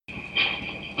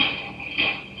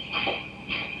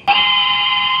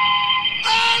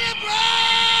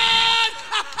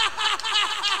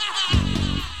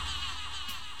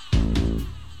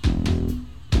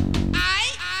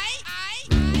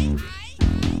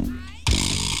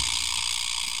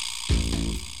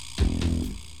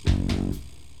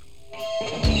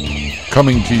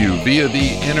Coming to you via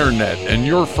the internet and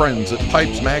your friends at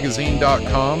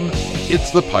pipesmagazine.com,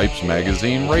 it's the Pipes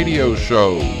Magazine radio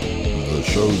show. The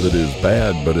show that is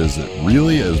bad, but is it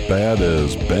really as bad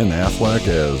as Ben Affleck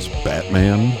as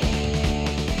Batman?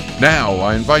 Now,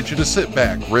 I invite you to sit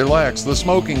back, relax, the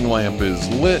smoking lamp is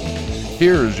lit.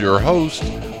 Here's your host,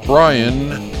 Brian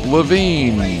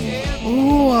Levine.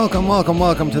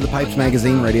 Welcome to the Pipes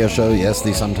Magazine radio show. Yes,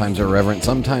 the sometimes irreverent,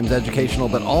 sometimes educational,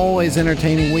 but always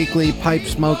entertaining weekly pipe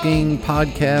smoking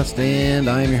podcast. And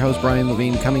I am your host, Brian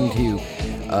Levine, coming to you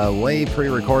way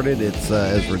pre-recorded. It's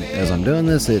as I'm doing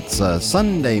this, it's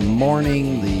Sunday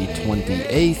morning, the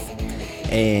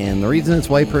 28th. And the reason it's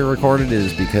way pre-recorded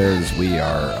is because we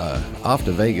are off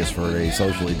to Vegas for a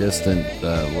socially distant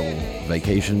little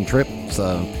vacation trip.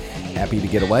 So happy to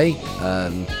get away.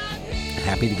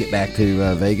 Happy to get back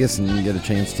to Vegas and get a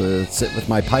chance to sit with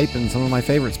my pipe in some of my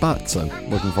favorite spots. So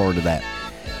looking forward to that.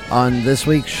 On this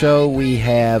week's show, we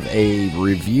have a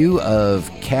review of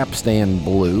Capstan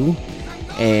Blue,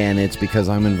 and it's because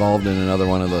I'm involved in another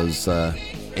one of those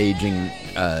aged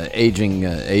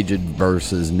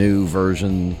versus new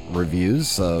version reviews.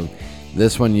 So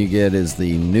this one you get is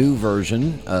the new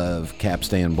version of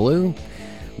Capstan Blue.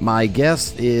 My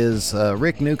guest is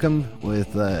Rick Newcombe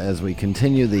with as we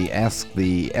continue the Ask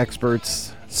the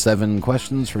Experts 7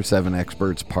 Questions for 7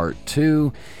 Experts Part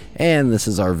 2. And this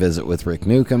is our visit with Rick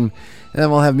Newcombe. And then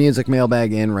we'll have music,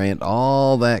 mailbag, and rant,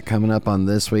 all that coming up on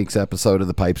this week's episode of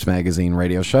the Pipes Magazine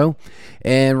radio show.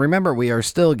 And remember, we are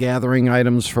still gathering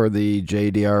items for the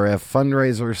JDRF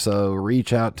fundraiser, so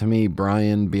reach out to me,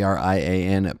 Brian,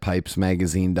 B-R-I-A-N, at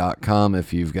pipesmagazine.com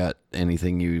if you've got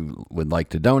anything you would like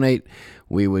to donate.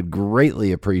 We would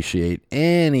greatly appreciate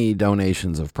any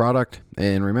donations of product.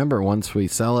 And remember, once we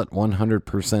sell it,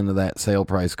 100% of that sale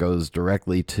price goes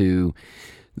directly to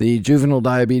the Juvenile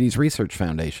Diabetes Research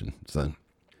Foundation. So,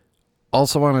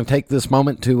 also want to take this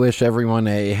moment to wish everyone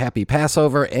a happy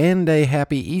Passover and a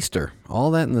happy Easter.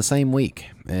 All that in the same week.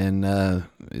 And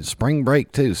spring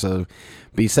break, too. So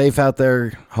be safe out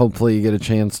there. Hopefully you get a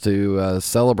chance to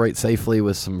celebrate safely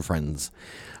with some friends.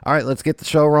 All right, let's get the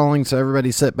show rolling. So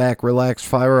everybody sit back, relax,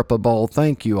 fire up a bowl.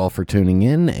 Thank you all for tuning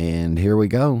in, and here we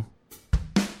go.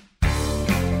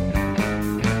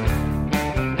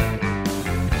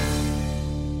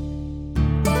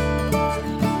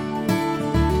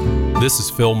 This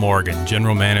is Phil Morgan,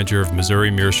 General Manager of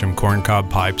Missouri Meerschaum Corncob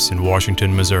Pipes in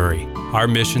Washington, Missouri. Our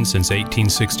mission since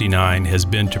 1869 has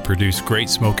been to produce great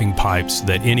smoking pipes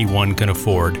that anyone can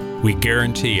afford. We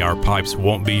guarantee our pipes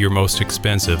won't be your most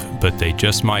expensive, but they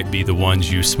just might be the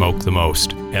ones you smoke the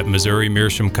most. At Missouri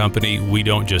Meerschaum Company, we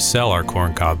don't just sell our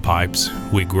corncob pipes.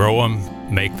 We grow them,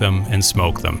 make them, and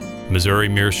smoke them. Missouri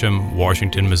Meerschaum,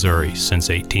 Washington, Missouri, since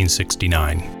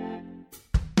 1869.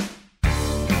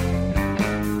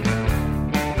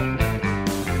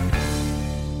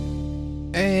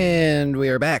 And we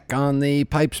are back on the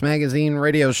Pipes Magazine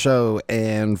radio show,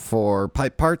 and for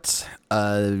pipe parts,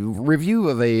 a review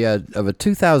of a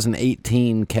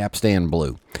 2018 Capstan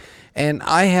Blue. And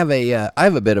I have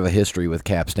a bit of a history with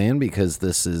Capstan because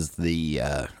this is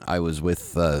I was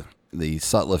with the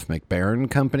Sutliff McBaron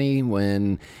company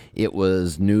when it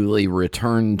was newly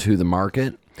returned to the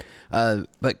market.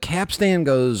 But Capstan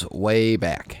goes way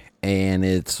back, and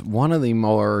it's one of the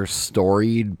more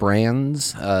storied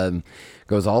brands.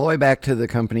 Goes all the way back to the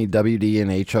company W.D.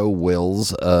 and H.O.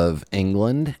 Wills of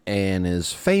England, and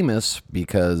is famous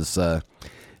because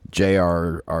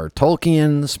J.R.R.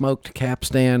 Tolkien smoked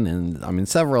Capstan, and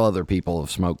several other people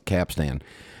have smoked Capstan.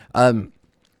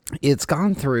 It's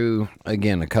gone through,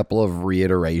 again, a couple of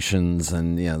reiterations,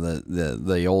 and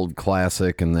the old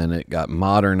classic, and then it got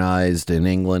modernized in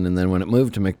England, and then when it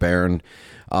moved to McBaron,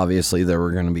 obviously there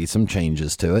were going to be some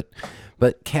changes to it.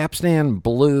 But Capstan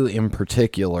Blue in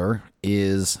particular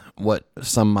is what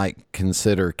some might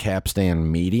consider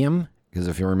Capstan Medium, because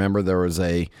if you remember, there's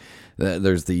the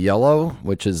yellow,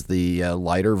 which is the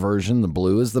lighter version, the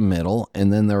blue is the middle,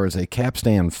 and then there was a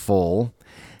Capstan Full,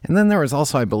 and then there was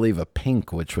also, I believe, a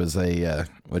pink, which was a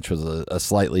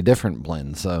slightly different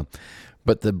blend. So,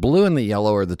 but the blue and the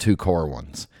yellow are the two core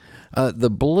ones. The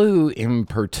blue in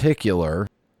particular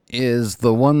is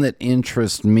the one that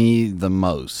interests me the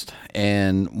most.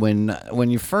 And when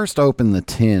you first open the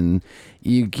tin,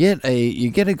 you get a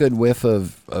good whiff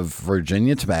of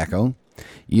Virginia tobacco.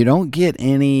 You don't get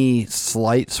any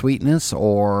slight sweetness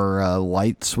or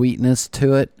light sweetness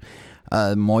to it.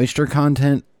 Moisture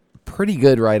content, pretty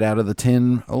good right out of the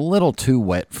tin. A little too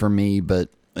wet for me, but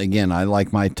again, I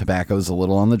like my tobaccos a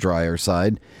little on the drier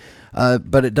side.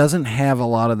 But it doesn't have a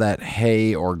lot of that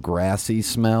hay or grassy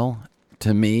smell.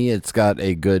 To me, it's got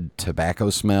a good tobacco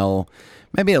smell,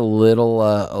 maybe a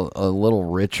little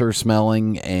richer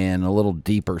smelling and a little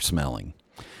deeper smelling.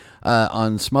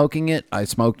 On smoking it, I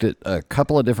smoked it a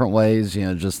couple of different ways.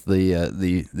 Just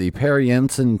the Perry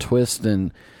Jensen twist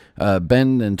and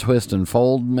bend and twist and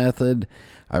fold method.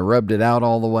 I rubbed it out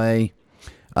all the way.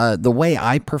 The way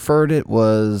I preferred it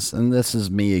was, and this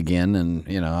is me again, and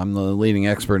I'm the leading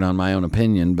expert on my own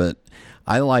opinion, but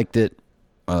I liked it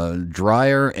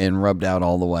drier and rubbed out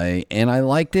all the way, and I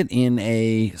liked it in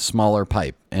a smaller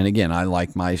pipe. And again, I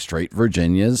like my straight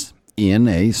Virginias in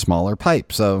a smaller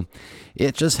pipe, so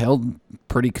it just held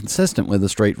pretty consistent with a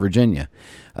straight Virginia.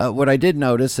 What I did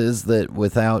notice is that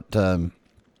without too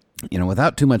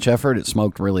much effort, it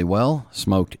smoked really well,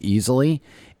 smoked easily,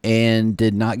 and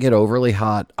did not get overly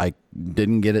hot. I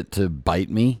didn't get it to bite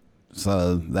me,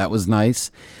 so that was nice.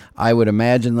 I would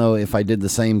imagine, though, if I did the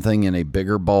same thing in a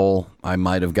bigger bowl, I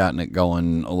might have gotten it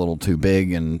going a little too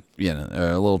big and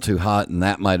a little too hot, and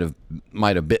that might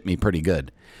have bit me pretty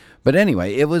good. But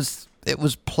anyway, it was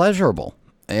pleasurable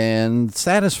and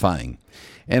satisfying.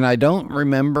 And I don't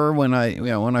remember when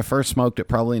I first smoked it,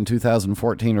 probably in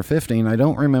 2014 or 15. I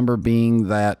don't remember being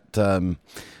that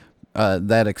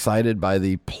excited by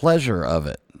the pleasure of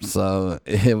it. So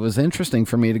it was interesting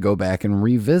for me to go back and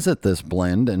revisit this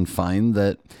blend and find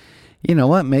that,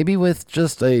 maybe with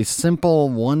just a simple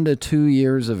 1 to 2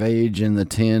 years of age in the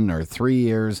tin, or 3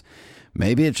 years,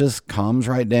 maybe it just calms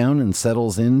right down and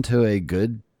settles into a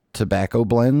good tobacco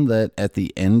blend that at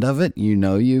the end of it,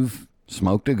 you've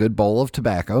smoked a good bowl of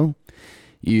tobacco.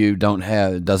 It doesn't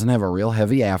have a real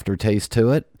heavy aftertaste to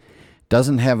it,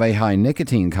 doesn't have a high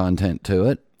nicotine content to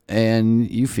it, and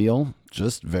you feel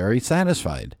just very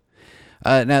satisfied.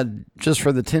 Now, just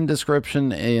for the tin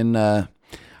description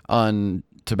on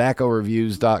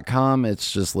tobaccoreviews.com,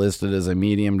 it's just listed as a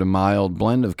medium to mild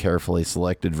blend of carefully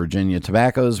selected Virginia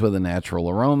tobaccos with a natural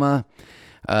aroma.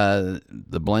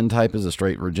 The blend type is a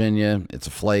straight Virginia. It's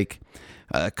a flake.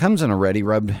 Comes in a ready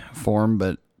rubbed form,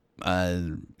 but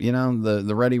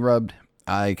the ready rubbed,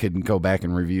 I could go back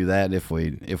and review that if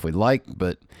we'd like,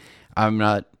 but I'm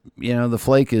not. The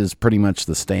flake is pretty much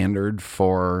the standard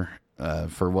for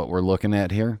what we're looking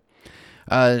at here.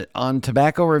 On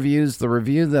tobacco reviews, the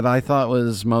review that I thought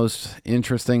was most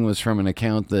interesting was from an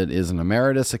account that is an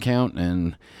emeritus account,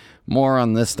 and more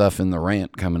on this stuff in the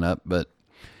rant coming up. But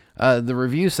the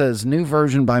review says, new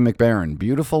version by McBaron,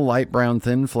 beautiful light brown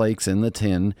thin flakes in the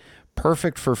tin,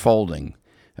 perfect for folding.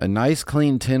 A nice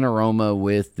clean tin aroma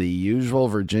with the usual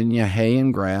Virginia hay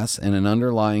and grass and an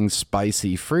underlying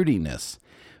spicy fruitiness,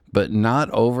 but not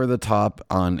over the top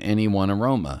on any one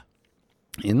aroma.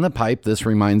 In the pipe, this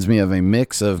reminds me of a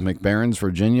mix of McBaron's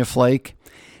Virginia Flake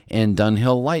and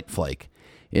Dunhill Light Flake.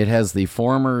 It has the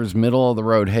former's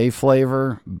middle-of-the-road hay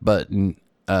flavor, but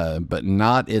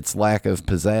not its lack of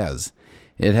pizzazz.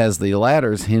 It has the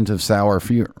latter's hint of sour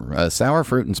fruit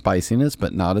and spiciness,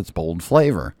 but not its bold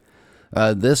flavor.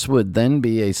 This would then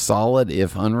be a solid,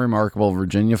 if unremarkable,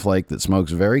 Virginia Flake that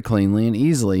smokes very cleanly and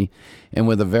easily, and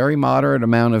with a very moderate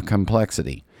amount of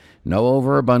complexity. No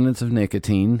overabundance of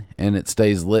nicotine, and it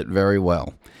stays lit very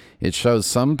well. It shows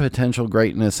some potential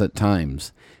greatness at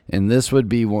times, and this would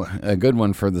be a good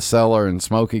one for the cellar and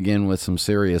smoke again with some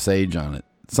serious age on it.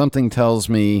 Something tells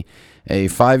me a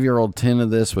 5-year-old tin of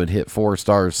this would hit 4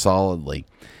 stars solidly.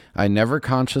 I never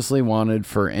consciously wanted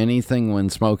for anything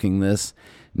when smoking this,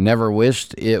 never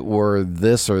wished it were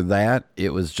this or that.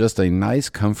 It was just a nice,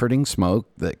 comforting smoke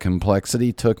that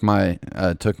complexity took my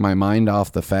mind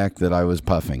off the fact that I was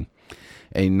puffing.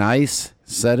 A nice,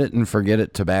 set it and forget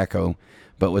it tobacco,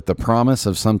 but with the promise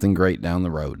of something great down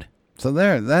the road. So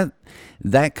there,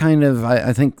 that kind of,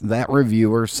 I think that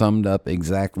reviewer summed up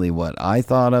exactly what I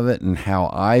thought of it and how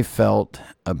I felt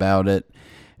about it,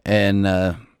 and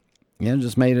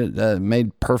just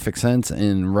made perfect sense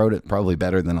and wrote it probably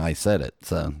better than I said it.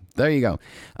 So there you go.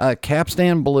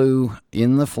 Capstan Blue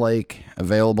in the flake,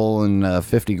 available in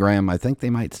 50 gram. I think they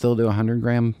might still do 100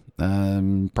 gram.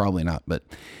 Probably not, but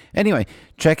anyway,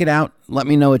 check it out. Let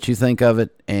me know what you think of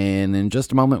it, and in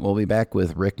just a moment, we'll be back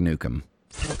with Rick Newcombe.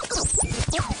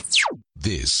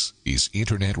 This is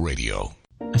Internet Radio.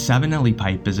 A Savinelli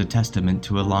pipe is a testament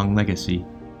to a long legacy,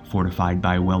 fortified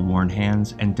by well-worn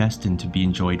hands and destined to be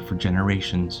enjoyed for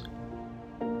generations.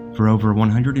 For over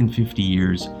 150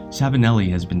 years, Savinelli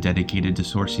has been dedicated to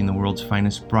sourcing the world's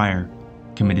finest briar,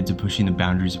 committed to pushing the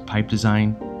boundaries of pipe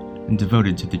design, and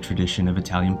devoted to the tradition of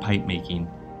Italian pipe making.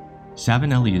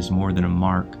 Savinelli is more than a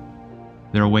mark.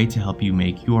 They're a way to help you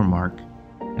make your mark,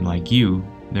 and like you,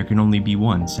 there can only be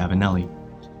one Savinelli.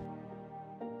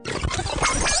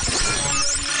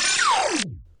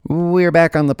 We're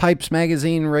back on the Pipes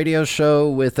Magazine radio show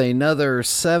with another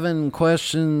 7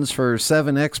 questions for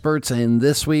 7 experts, and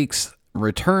this week's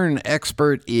return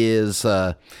expert is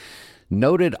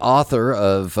noted author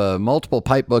of multiple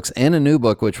pipe books and a new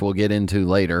book, which we'll get into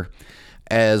later,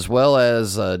 as well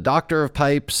as Doctor of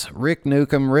Pipes, Rick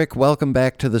Newcombe. Rick, welcome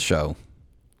back to the show.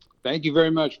 Thank you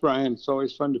very much, Brian. It's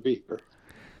always fun to be here.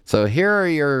 So here are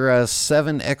your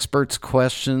 7 experts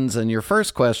questions, and your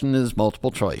first question is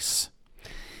multiple choice.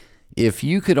 If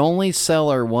you could only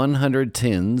sell 100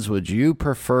 tins, would you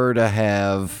prefer to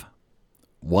have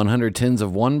 100 tins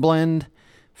of one blend,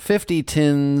 50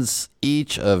 tins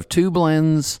each of 2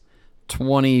 blends,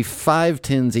 25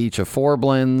 tins each of 4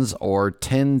 blends, or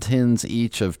 10 tins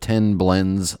each of 10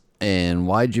 blends? And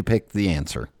why'd you pick the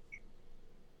answer?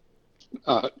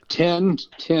 10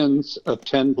 tins of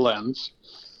 10 blends,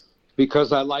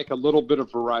 because I like a little bit of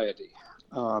variety.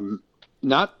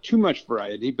 Not too much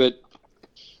variety, but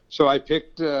so I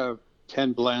picked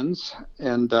 10 blends,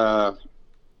 and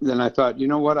then I thought, you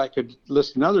know what, I could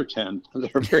list another 10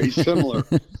 that are very similar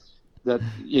that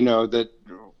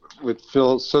would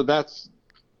fill. So that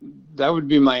would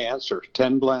be my answer.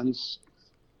 10 blends,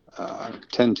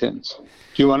 10 tins.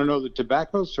 Do you want to know the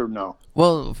tobaccos or no?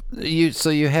 Well,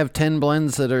 you have 10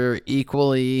 blends that are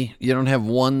equally, you don't have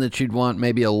one that you'd want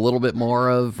maybe a little bit more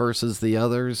of versus the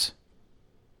others?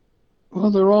 Well,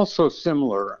 they're all so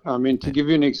similar. I mean, to give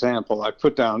you an example, I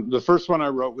put down, the first one I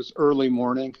wrote was early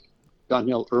morning,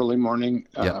 Dunhill early morning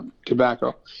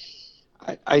tobacco.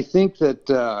 I think that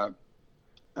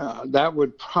that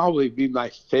would probably be my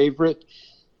favorite.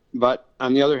 But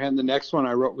on the other hand, the next one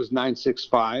I wrote was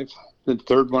 965. The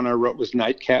third one I wrote was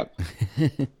Nightcap.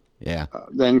 Yeah.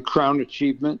 Then Crown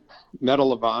Achievement,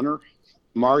 Medal of Honor,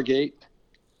 Margate,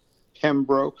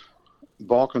 Pembroke,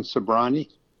 Balkan Sobrani.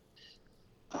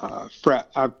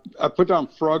 I put down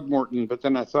Frogmorton, but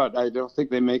then I thought, I don't think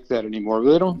they make that anymore.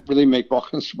 They don't really make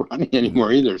Balkan Sobrani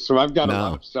anymore either. So I've got a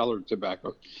lot of cellar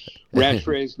tobacco.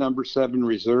 Rattray's number 7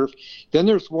 Reserve. Then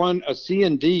there's one, a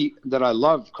C&D that I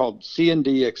love called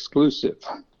C&D Exclusive.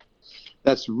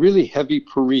 That's really heavy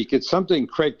Perique. It's something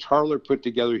Craig Tarler put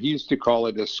together. He used to call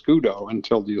it Escudo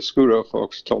until the Escudo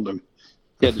folks told him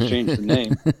he had to change the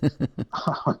name.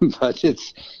 But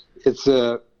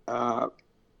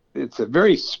it's a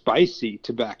very spicy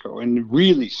tobacco and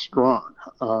really strong,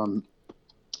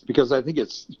 because I think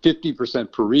it's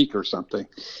 50% Perique or something.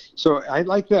 So I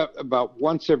like that about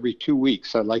once every 2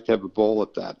 weeks. I'd like to have a bowl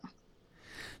of that.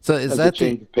 So is that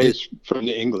the pace from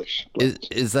the English?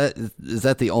 Is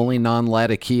that the only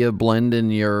non-Latakia blend in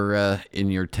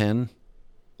your 10?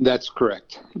 That's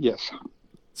correct. Yes.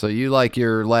 So you like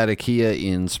your Latakia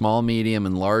in small, medium,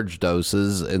 and large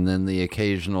doses, and then the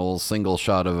occasional single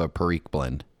shot of a Perique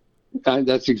blend.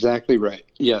 That's exactly right.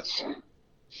 Yes.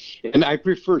 And I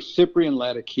prefer Cyprian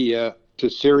Latakia to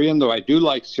Syrian, though I do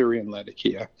like Syrian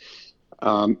Latakia.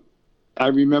 I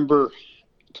remember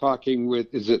talking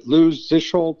with, is it Lou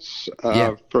Zischholtz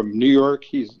from New York?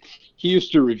 He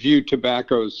used to review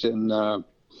tobaccos in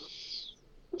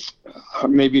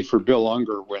maybe for Bill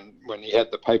Unger when he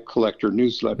had the Pipe Collector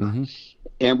newsletter. Mm-hmm.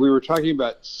 And we were talking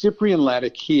about Cyprian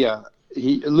Latakia.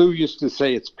 Lou used to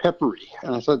say it's peppery,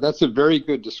 and I thought that's a very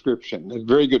good description, a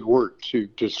very good word to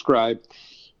describe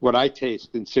what I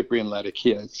taste in Cyprian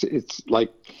Latakia. It's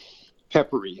like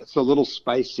peppery. It's a little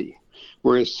spicy,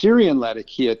 whereas Syrian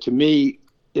Latakia, to me,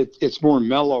 it's more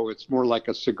mellow. It's more like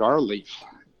a cigar leaf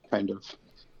kind of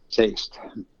taste.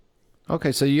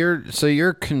 Okay, so you're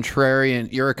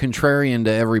contrarian. You're a contrarian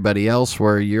to everybody else,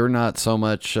 where you're not so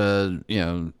much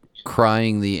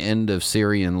crying the end of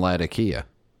Syrian Latakia.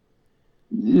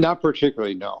 Not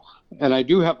particularly, no. And I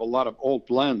do have a lot of old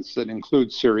blends that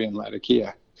include Syrian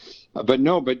Latakia. But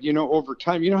over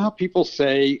time, you know how people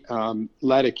say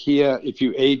Latakia, if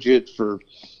you age it for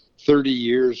 30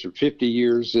 years or 50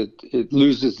 years, it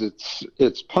loses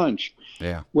its punch.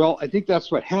 Yeah. Well, I think that's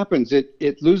what happens.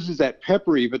 It loses that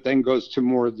peppery, but then goes to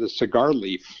more of the cigar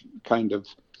leaf kind of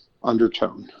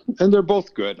undertone. And they're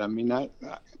both good. I mean, I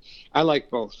like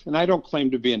both. And I don't claim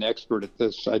to be an expert at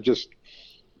this. I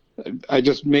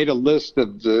just made a list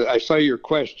of I saw your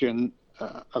question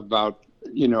about,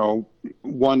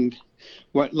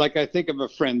 like I think of a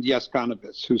friend, Yes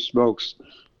Conovitz, who smokes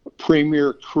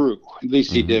Premier Crew. At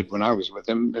least he did when I was with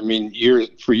him. I mean,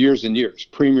 years and years.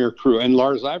 Premier Crew. And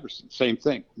Lars Iverson, same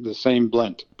thing, the same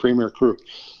blend, Premier Crew.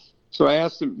 So I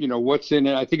asked him, what's in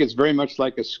it? I think it's very much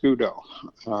like a Scudo.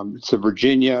 It's a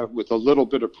Virginia with a little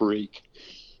bit of Perique.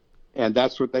 And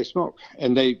that's what they smoke.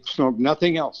 And they smoke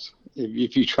nothing else.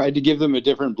 If you tried to give them a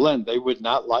different blend, they would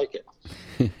not like it.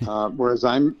 Whereas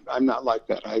I'm not like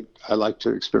that. I like to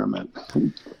experiment.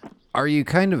 Are you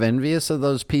kind of envious of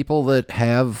those people that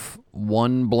have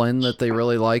one blend that they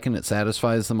really like and it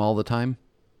satisfies them all the time?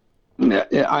 No,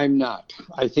 I'm not.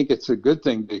 I think it's a good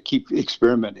thing to keep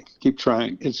experimenting, keep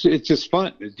trying. It's just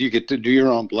fun. You get to do your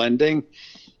own blending.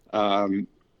 Or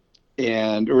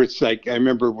it's like, I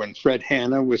remember when Fred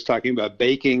Hanna was talking about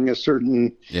baking a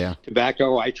certain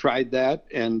tobacco, I tried that.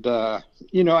 And,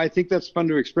 I think that's fun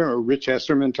to experiment. Rich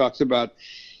Esserman talks about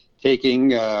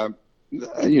taking,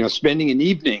 spending an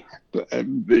evening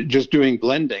just doing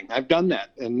blending. I've done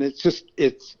that. And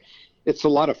it's a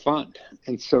lot of fun.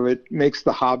 And so it makes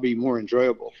the hobby more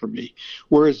enjoyable for me.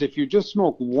 Whereas if you just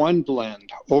smoke one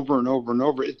blend over and over and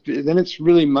over, then it's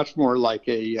really much more like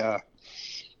a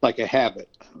habit,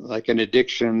 like an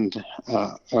addiction,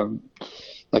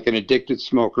 like an addicted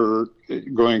smoker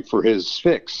going for his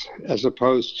fix, as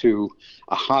opposed to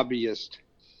a hobbyist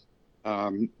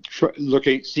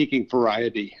seeking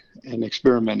variety and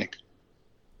experimenting.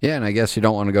 Yeah, and I guess you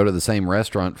don't want to go to the same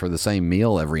restaurant for the same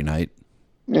meal every night.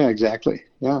 Yeah, exactly.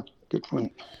 Yeah, good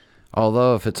point.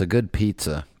 Although if it's a good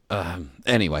pizza,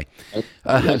 anyway.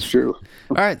 That's true.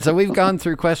 All right, so we've gone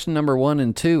through question number 1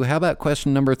 and 2. How about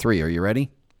question number 3? Are you ready?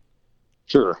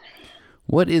 Sure.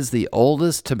 What is the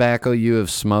oldest tobacco you have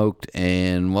smoked,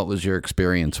 and what was your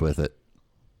experience with it?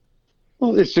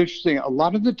 Well, it's interesting. A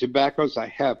lot of the tobaccos I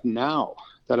have now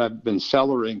that I've been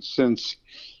cellaring since,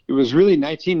 it was really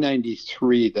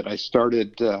 1993 that I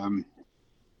started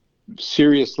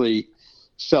seriously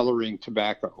cellaring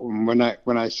tobacco. And when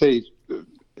I say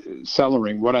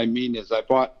cellaring, what I mean is I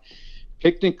bought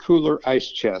picnic cooler ice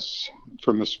chests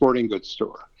from a sporting goods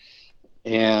store.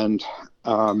 And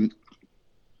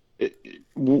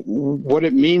what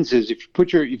it means is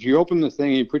if you open the thing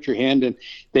and you put your hand in,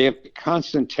 they have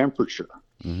constant temperature.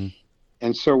 Mm-hmm.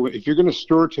 And so if you're going to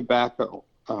store tobacco,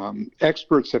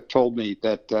 experts have told me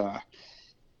that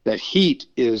heat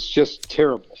is just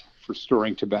terrible for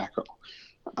storing tobacco.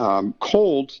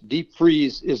 Cold, deep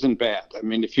freeze isn't bad. I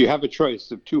mean, if you have a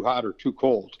choice of too hot or too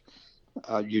cold,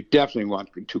 you definitely want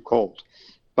too cold.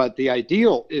 But the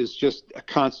ideal is just a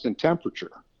constant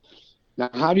temperature. Now,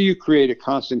 how do you create a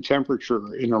constant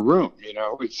temperature in a room?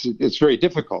 It's very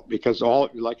difficult because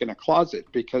like in a closet,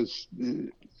 because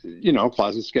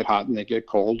closets get hot and they get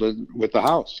cold with the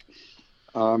house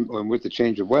and with the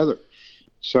change of weather.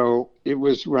 So it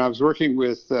was when I was working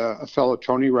with a fellow,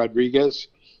 Tony Rodriguez.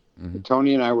 Mm-hmm.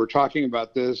 Tony and I were talking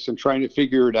about this and trying to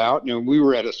figure it out. And we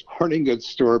were at a sporting goods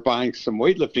store buying some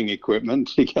weightlifting equipment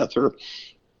together.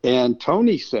 And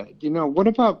Tony said, what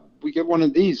about we get one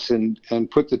of these and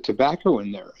put the tobacco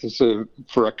in there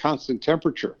for a constant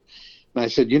temperature? And I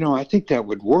said, I think that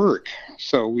would work.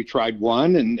 So we tried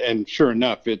one, and sure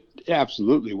enough, it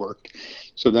absolutely worked.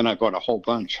 So then I bought a whole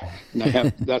bunch,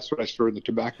 and that's what I stored the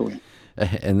tobacco in.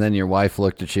 And then your wife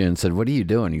looked at you and said, "What are you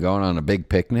doing? You going on a big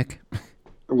picnic?"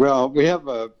 Well, we have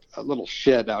a little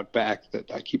shed out back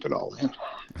that I keep it all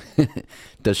in.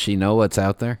 Does she know what's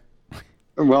out there?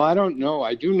 Well, I don't know.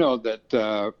 I do know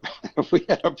that we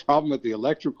had a problem with the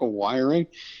electrical wiring,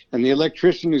 and the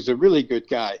electrician, who's a really good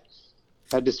guy,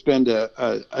 had to spend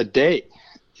a day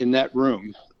in that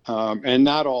room. And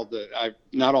not all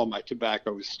my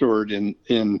tobacco is stored in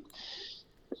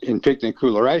picnic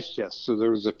cooler ice chests. So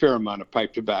there was a fair amount of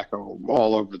pipe tobacco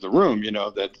all over the room,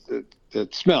 that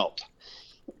smelled.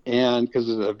 And because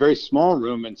it's a very small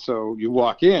room, and so you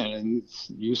walk in and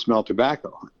you smell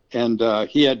tobacco. And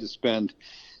he had to spend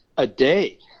a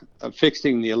day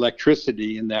fixing the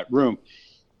electricity in that room.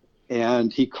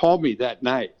 And he called me that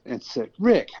night and said,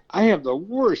 "Rick, I have the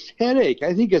worst headache.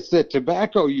 I think it's the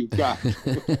tobacco you got."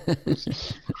 It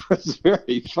was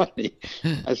very funny.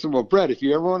 I said, "Well, Brett, if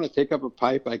you ever want to take up a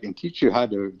pipe, I can teach you how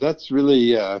to. That's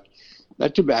really,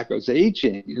 that tobacco's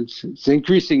aging. It's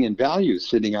increasing in value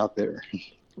sitting out there."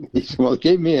 He said, "Well, it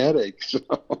gave me a headache." So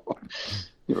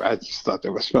I just thought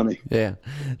that was funny. Yeah.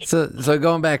 So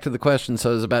going back to the question,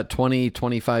 so it's about 20,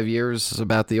 25 years,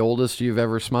 about the oldest you've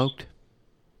ever smoked?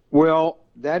 Well,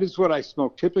 that is what I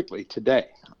smoke typically today.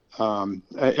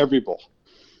 Every bowl,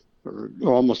 or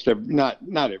almost every, not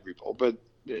every bowl, but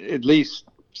at least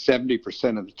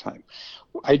 70% of the time.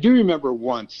 I do remember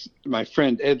once my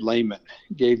friend Ed Lehman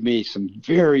gave me some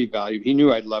very valuable. He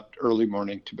knew I loved early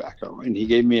morning tobacco, and he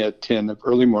gave me a tin of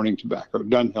early morning tobacco,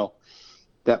 Dunhill,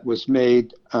 that was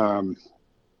made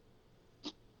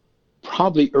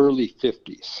probably early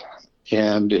 50s.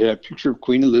 And it had a picture of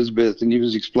Queen Elizabeth, and he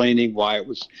was explaining why it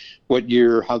was, what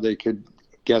year, how they could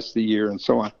guess the year, and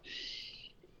so on.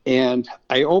 And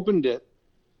I opened it,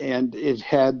 and it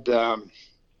had,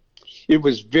 it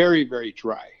was very, very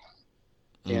dry.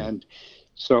 And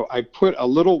so I put a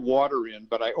little water in,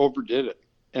 but I overdid it,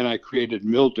 and I created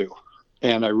mildew.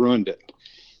 and I ruined it.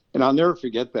 And I'll never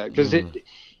forget that, because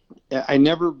I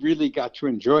never really got to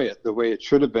enjoy it the way it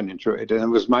should have been enjoyed. And it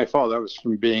was my fault. That was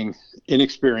from being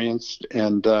inexperienced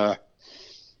and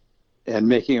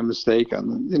making a mistake.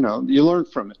 You learn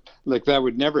from it. Like, that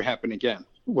would never happen again.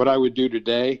 What I would do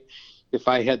today, if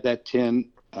I had that tin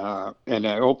and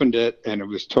I opened it and it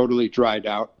was totally dried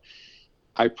out,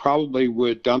 I probably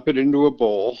would dump it into a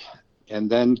bowl and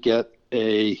then get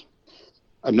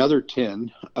another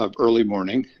tin of early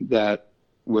morning that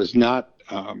was not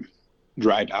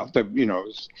dried out. That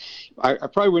I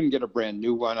probably wouldn't get a brand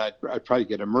new one. I'd probably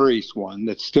get a Murray's one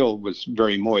that still was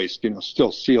very moist,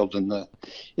 still sealed in the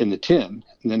tin,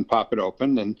 and then pop it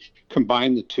open and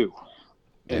combine the two.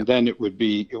 And then it would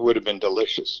have been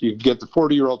delicious. You'd get the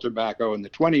 40-year-old tobacco and the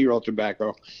 20-year-old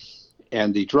tobacco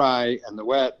and the dry and the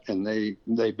wet, and they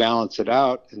balance it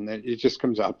out, and then it just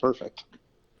comes out perfect.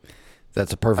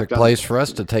 That's a perfect place for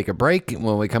us to take a break.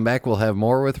 When we come back, we'll have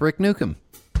more with Rick Newcombe.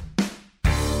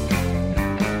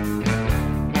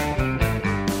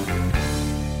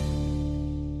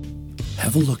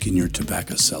 Have a look in your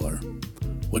tobacco cellar.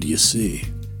 What do you see?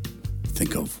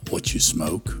 Think of what you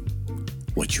smoke,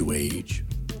 what you age,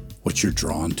 what you're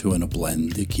drawn to in a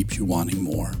blend that keeps you wanting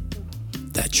more.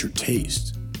 That's your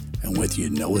taste. And whether you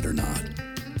know it or not,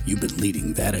 you've been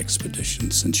leading that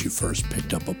expedition since you first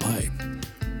picked up a pipe,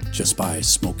 just by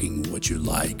smoking what you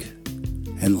like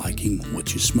and liking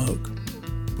what you smoke.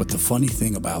 But the funny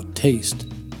thing about taste,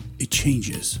 it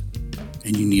changes,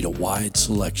 and you need a wide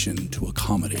selection to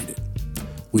accommodate it.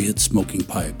 We at Smoking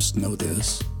Pipes know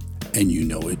this, and you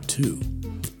know it too.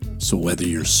 So whether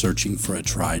you're searching for a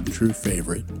tried and true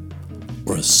favorite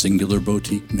or a singular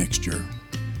boutique mixture,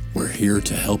 we're here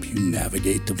to help you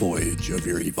navigate the voyage of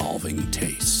your evolving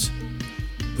tastes.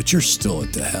 But you're still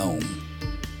at the helm.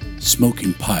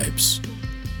 Smoking Pipes,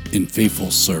 in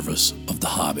faithful service of the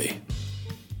hobby.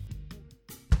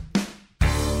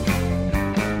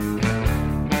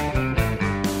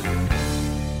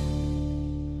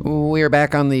 We are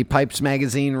back on the Pipes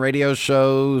Magazine radio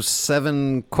show,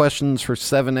 7 Questions for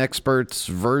 7 Experts,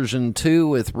 version 2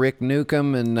 with Rick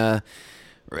Newcombe. And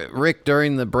Rick,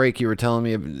 during the break, you were telling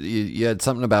me you had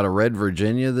something about a Red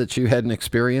Virginia that you had an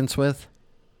experience with?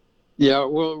 Yeah,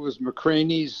 well, it was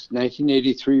McCraney's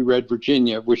 1983 Red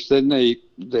Virginia, which then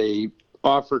they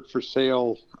offered for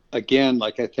sale again,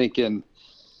 like I think in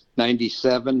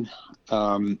 97.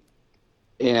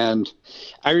 And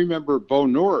I remember Bo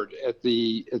Nord at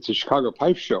the Chicago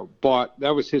Pipe Show that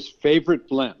was his favorite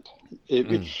blend.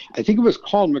 I think it was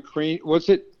called McCraney.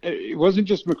 It wasn't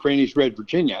just McCraney's Red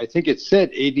Virginia. I think it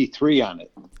said 83 on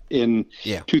it in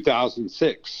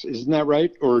 2006. Isn't that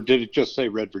right? Or did it just say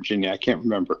Red Virginia? I can't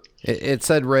remember. It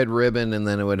said Red Ribbon, and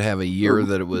then it would have a year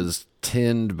that it was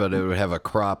tinned, but it would have a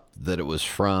crop that it was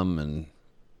from. And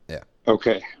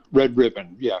Okay. Red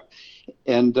Ribbon. Yeah.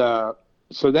 And,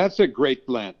 so that's a great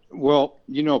blend. Well,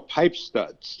 Pipe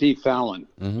Stud, Steve Fallon,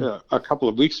 a couple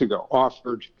of weeks ago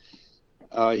offered,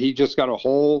 he just got a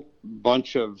whole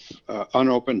bunch of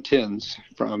unopened tins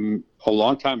from a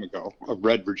long time ago of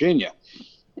Red Virginia.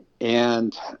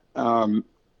 And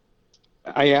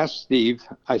I asked Steve,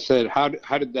 I said, how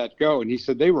did that go? And he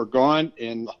said they were gone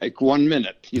in like 1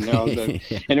 minute,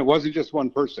 and it wasn't just one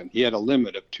person. He had a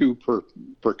limit of 2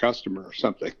 per customer or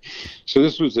something. So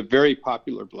this was a very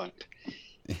popular blend.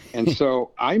 And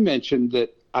so I mentioned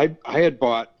that I had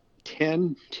bought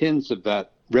 10 tins of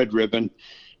that Red Ribbon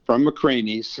from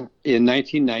McCraney's in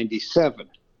 1997.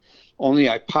 Only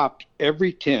I popped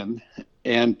every tin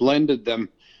and blended them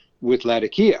with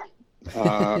Latakia.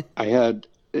 And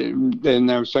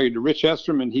I was talking to Rich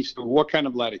Esterman. He said, "What kind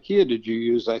of Latakia did you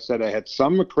use?" I said, "I had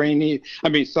some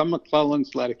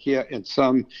McClelland's Latakia and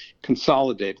some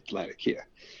consolidated Latakia."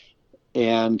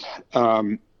 And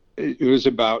it was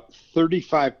about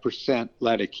 35%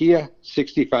 Latakia,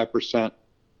 65%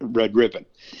 Red Ribbon.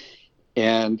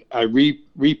 And I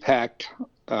repacked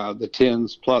the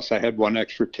tins, plus I had one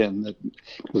extra tin that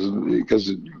was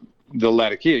because the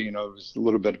Latakia, it was a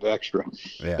little bit of extra.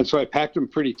 Yeah. And so I packed them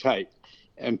pretty tight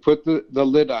and put the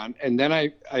lid on. And then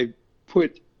I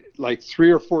put like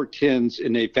 3 or 4 tins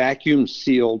in a vacuum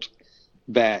sealed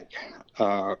bag.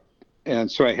 And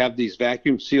so I have these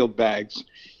vacuum sealed bags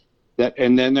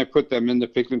and then I put them in the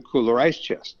pick and cooler ice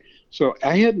chest. So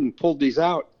I hadn't pulled these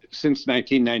out since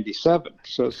 1997.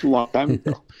 So it's a long time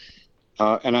ago.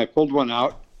 And I pulled one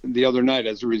out the other night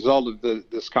as a result of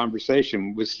this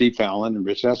conversation with Steve Fallon and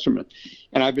Rich Esterman.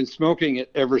 And I've been smoking it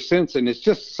ever since, and it's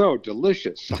just so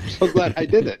delicious. I'm so glad I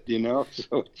did it,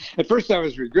 So at first I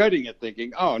was regretting it,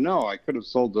 thinking, oh, no, I could have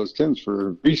sold those tins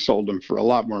resold them for a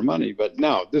lot more money. But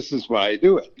no, this is why I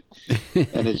do it.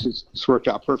 And it's worked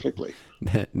out perfectly.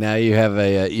 Now you have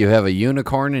a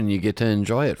unicorn, and you get to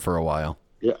enjoy it for a while.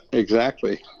 Yeah,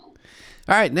 exactly.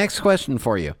 All right, next question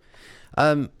for you.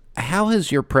 How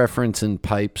has your preference in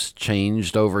pipes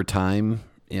changed over time?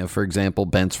 For example,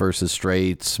 bents versus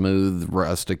straight, smooth,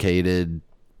 rusticated,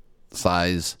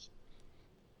 size.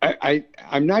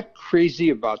 I'm not crazy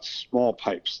about small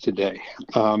pipes today.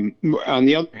 On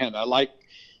the other hand, I like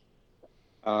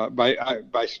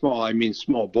by small I mean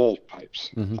small bowl pipes.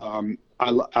 Mm-hmm.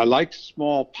 I like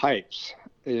small pipes,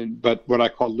 but what I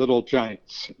call little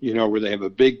giants. Where they have a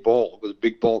big bowl with a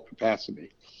big bowl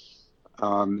capacity.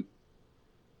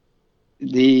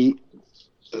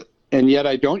 And yet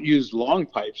I don't use long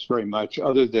pipes very much,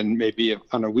 other than maybe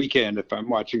on a weekend if I'm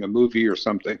watching a movie or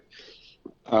something.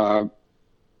 But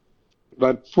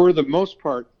for the most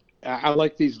part, I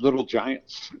like these little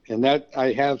giants, and that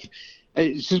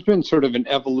it's just been sort of an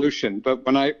evolution. But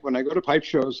when I go to pipe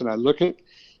shows and I look at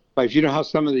pipes, how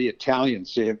some of the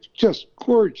Italians, they have just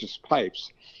gorgeous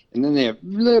pipes, and then they have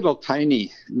little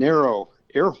tiny narrow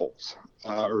air holes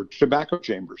or tobacco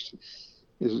chambers.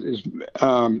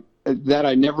 That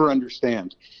I never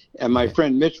understand. And my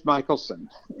friend Mitch Michelson,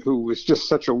 who was just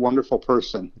such a wonderful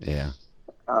person,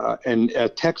 and a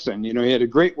Texan, he had a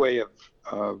great way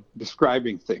of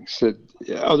describing things. That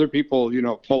other people,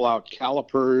 pull out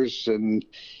calipers and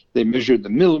they measured the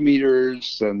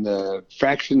millimeters and the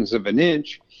fractions of an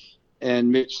inch.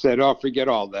 And Mitch said, "Oh, forget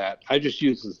all that. I just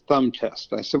use the thumb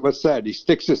test." I said, "What's that?" He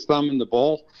sticks his thumb in the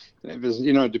bowl.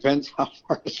 It depends how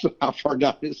far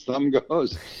down his thumb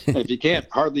goes. And if he can't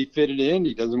hardly fit it in,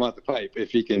 he doesn't want the pipe.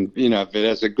 If he can, if it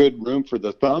has a good room for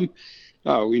the thumb,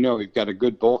 we know we've got a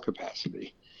good bowl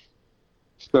capacity.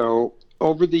 So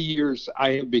over the years,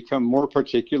 I have become more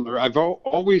particular. I've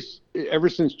always, ever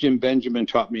since Jim Benjamin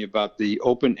taught me about the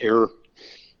open airflow,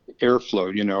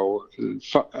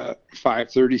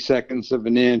 5/32 of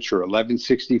an inch or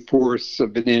 11/64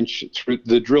 of an inch through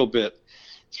the drill bit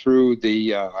through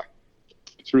the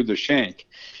shank.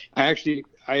 I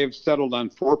have settled on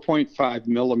 4.5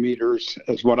 millimeters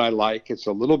as what I like. It's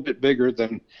a little bit bigger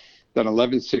than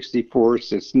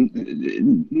 11/64. It's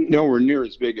nowhere near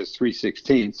as big as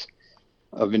 3/16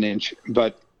 of an inch,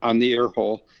 but on the air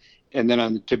hole. And then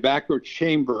on the tobacco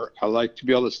chamber, I like to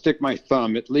be able to stick my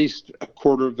thumb at least a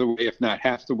quarter of the way, if not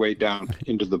half the way down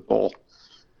into the bowl.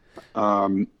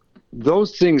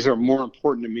 Those things are more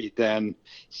important to me than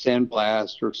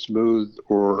sandblast or smooth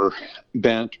or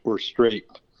bent or straight.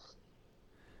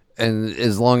 And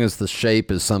as long as the shape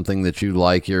is something that you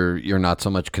like, you're not so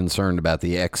much concerned about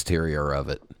the exterior of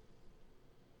it.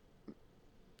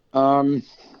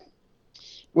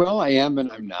 Well, I am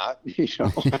and I'm not.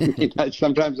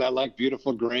 Sometimes I like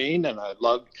beautiful grain, and I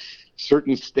love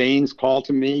certain stains call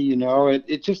to me.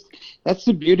 It just, that's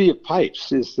the beauty of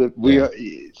pipes, is that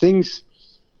things.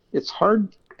 It's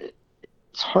hard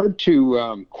to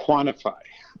quantify,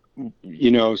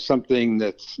 something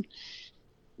that's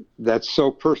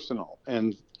so personal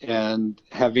and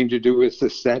having to do with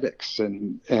aesthetics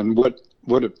and what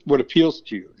appeals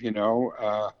to you.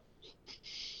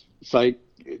 It's like,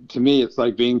 to me, it's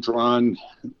like being drawn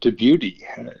to beauty.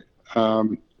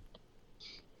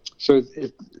 So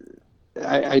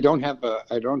I don't have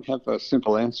a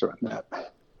simple answer on that.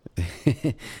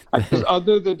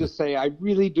 Other than to say, I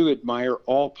really do admire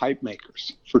all pipe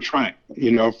makers for trying,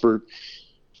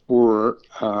 for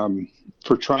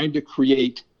trying to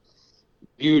create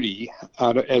beauty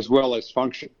as well as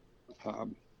function.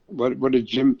 What did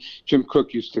Jim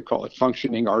Cook used to call it?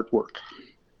 Functioning artwork.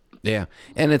 Yeah,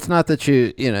 and it's not that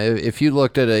if you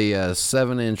looked at a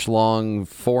 7-inch long,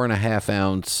 4.5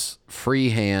 ounce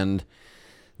freehand.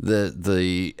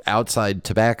 The outside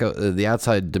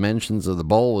dimensions of the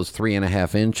bowl was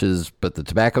 3.5 inches, but the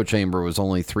tobacco chamber was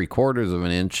only 3/4 of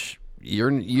an inch.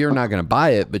 You're not going to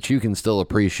buy it, but you can still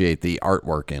appreciate the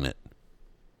artwork in it.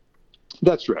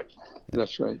 That's right.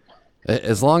 That's right.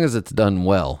 As long as it's done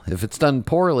well. If it's done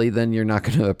poorly, then you're not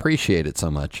going to appreciate it so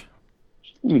much.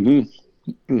 Mm-hmm.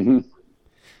 Mm-hmm.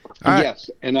 Right. Yes,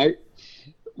 and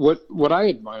what I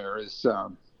admire is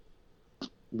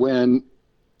when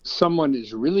someone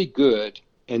is really good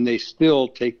and they still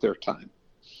take their time.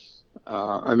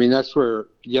 That's where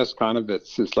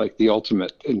Konovitz is like the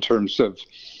ultimate in terms of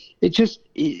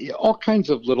all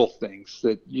kinds of little things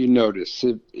that you notice.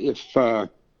 If I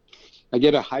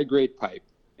get a high grade pipe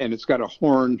and it's got a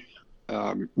horn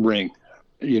ring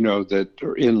that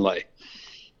are inlay.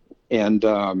 And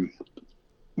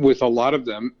with a lot of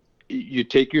them, you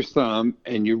take your thumb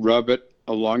and you rub it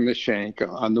along the shank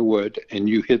on the wood, and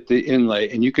you hit the inlay,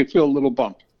 and you can feel a little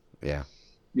bump. Yeah.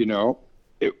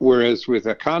 Whereas with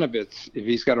a conevitz, if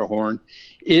he's got a horn,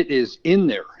 it is in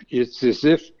there. It's as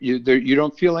if you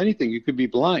don't feel anything. You could be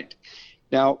blind.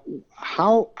 Now,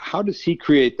 how does he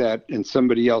create that and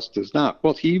somebody else does not?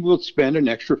 Well, he will spend an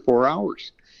extra 4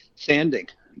 hours sanding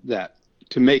that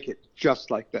to make it just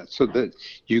like that, so that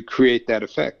you create that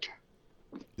effect.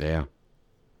 Yeah.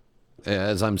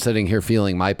 As I'm sitting here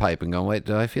feeling my pipe and going, wait,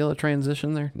 do I feel a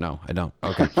transition there? No, I don't.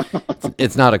 Okay.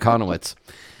 It's not a conowitz.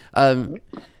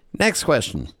 Next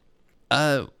question.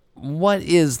 What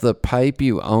is the pipe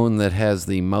you own that has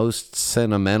the most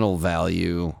sentimental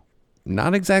value?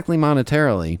 Not exactly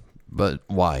monetarily, but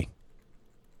why?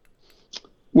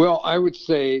 Well, I would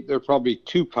say there are probably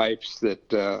two pipes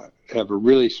that have a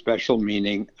really special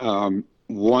meaning.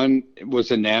 One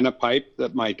was a Nana pipe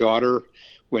that my daughter,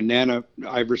 when Nana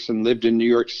Iverson lived in New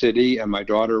York City and my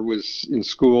daughter was in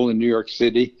school in New York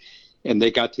City, and they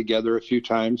got together a few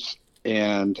times,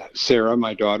 and Sarah,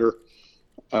 my daughter,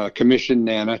 commissioned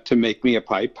Nana to make me a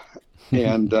pipe.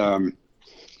 And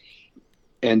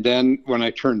then when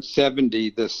I turned 70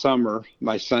 this summer,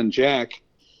 my son Jack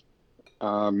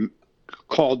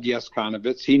called Yes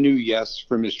Conowitz. He knew Yes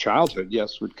from his childhood.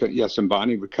 Yes and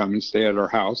Bonnie would come and stay at our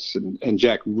house, and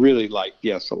Jack really liked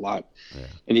Yes a lot. Yeah.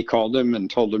 And he called him and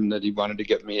told him that he wanted to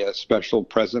get me a special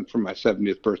present for my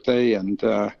 70th birthday, and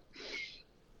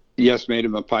Yes made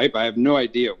him a pipe. I have no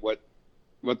idea what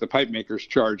the pipe makers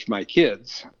charged my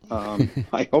kids.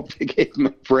 I hope they gave them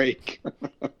a break.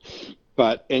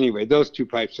 But anyway, those two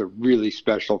pipes are really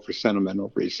special for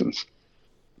sentimental reasons.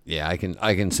 Yeah, I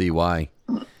can see why.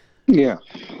 Yeah.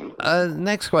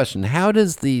 Next question. How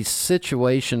does the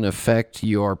situation affect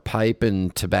your pipe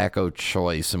and tobacco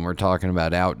choice? And we're talking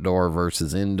about outdoor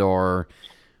versus indoor,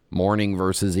 morning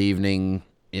versus evening,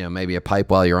 maybe a pipe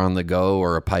while you're on the go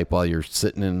or a pipe while you're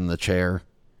sitting in the chair.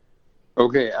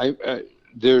 Okay.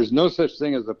 There's no such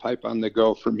thing as a pipe on the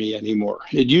go for me anymore.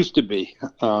 It used to be.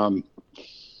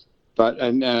 But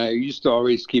I used to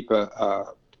always keep a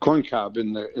corn cob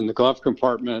in the glove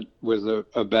compartment with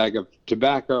a bag of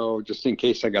tobacco, just in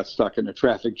case I got stuck in a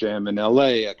traffic jam in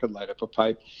LA. I could light up a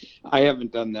pipe. I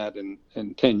haven't done that in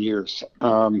 10 years.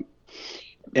 And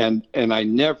I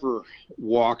never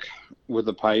walk with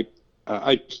a pipe.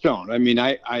 I just don't. I mean,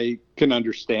 I can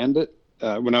understand it.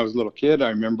 When I was a little kid, I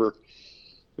remember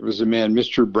there was a man,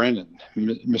 Mr. Brennan,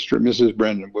 Mr. and Mrs.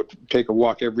 Brennan would take a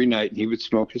walk every night, and he would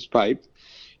smoke his pipe.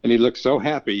 And he looked so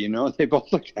happy, they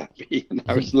both looked happy. And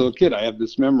I was a little kid. I have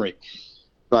this memory.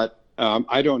 But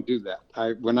I don't do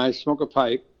that. When I smoke a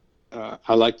pipe,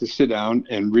 I like to sit down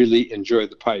and really enjoy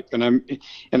the pipe. And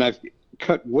I've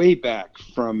cut way back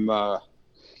from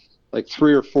like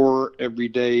 3 or 4 every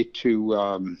day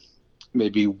to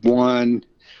maybe 1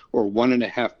 or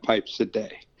 1.5 pipes a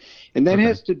day. And that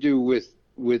has to do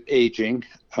with aging.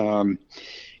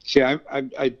 See,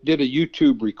 I did a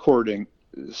YouTube recording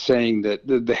saying that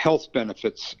the health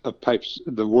benefits of pipes,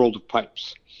 the world of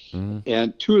pipes. Mm-hmm.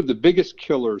 And 2 of the biggest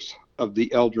killers of the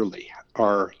elderly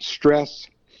are stress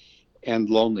and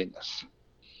loneliness.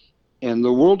 And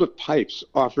the world of pipes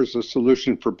offers a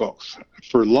solution for both.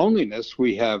 For loneliness,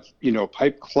 we have,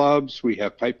 pipe clubs, we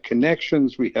have pipe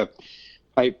connections, we have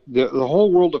pipe, the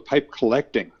whole world of pipe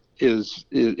collecting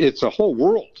it's a whole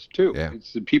world too. Yeah.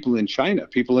 It's the people in China,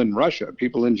 people in Russia,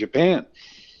 people in Japan,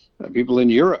 people in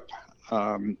Europe,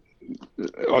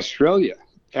 Australia,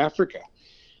 Africa.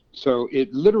 So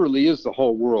it literally is the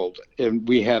whole world. And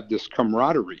we have this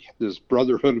camaraderie, this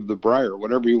brotherhood of the briar,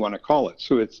 whatever you want to call it.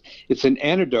 So it's an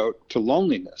antidote to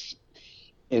loneliness.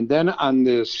 And then on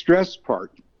the stress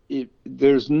part,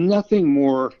 there's nothing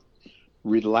more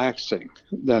relaxing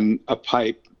than a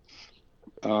pipe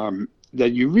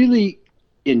that you really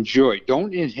enjoy.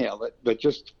 Don't inhale it, but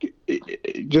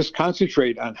just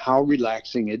concentrate on how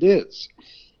relaxing it is.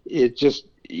 It just,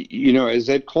 as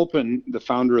Ed Colpin, the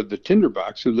founder of the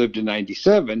Tinderbox, who lived in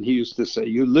 97, he used to say,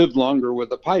 you live longer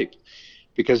with a pipe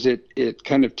because it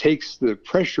kind of takes the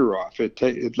pressure off.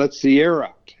 It lets the air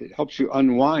out. It helps you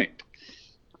unwind.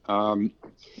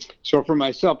 So for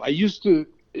myself, I used to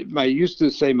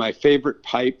say my favorite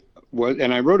pipe was,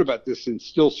 and I wrote about this in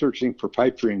Still Searching for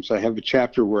Pipe Dreams. I have a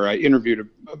chapter where I interviewed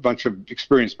a bunch of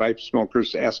experienced pipe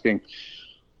smokers asking,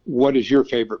 what is your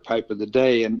favorite pipe of the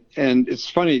day? And it's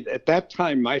funny, at that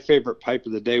time, my favorite pipe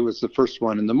of the day was the first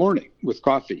one in the morning with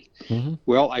coffee. Mm-hmm.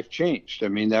 Well, I've changed. I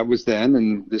mean, that was then,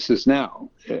 and this is now.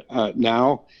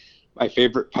 Now, My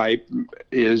favorite pipe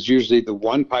is usually the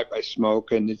one pipe I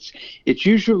smoke, and it's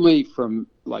usually from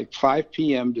like 5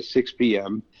 p.m. to 6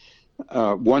 p.m.,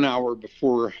 1 hour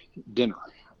before dinner.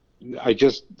 I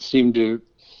just seem to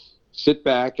sit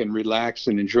back and relax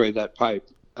and enjoy that pipe.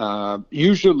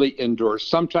 Usually indoors,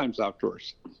 sometimes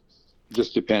outdoors,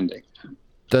 just depending.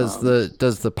 Does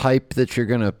the pipe that you're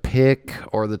going to pick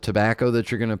or the tobacco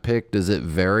that you're going to pick, does it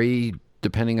vary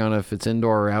depending on if it's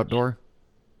indoor or outdoor?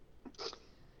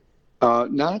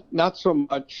 Not so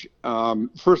much.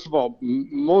 First of all,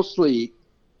 mostly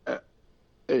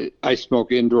I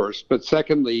smoke indoors, but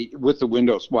secondly, with the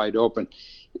windows wide open.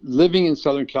 Living in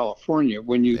Southern California,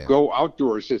 when you go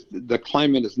outdoors, the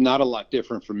climate is not a lot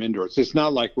different from indoors. It's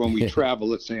not like when we travel,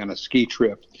 let's say on a ski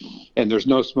trip, and there's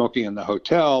no smoking in the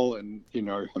hotel, and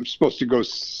I'm supposed to go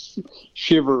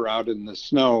shiver out in the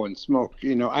snow and smoke.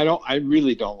 I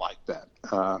really don't like that.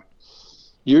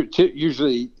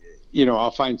 Usually,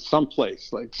 I'll find some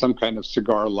place like some kind of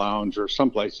cigar lounge or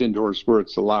someplace indoors where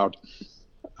it's allowed.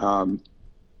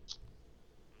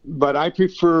 But I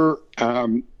prefer,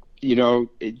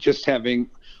 just having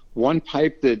one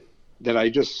pipe that I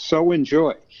just so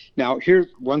enjoy. Now, here's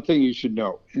one thing you should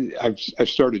know. I've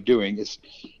started doing is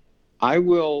I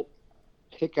will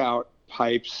pick out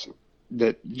pipes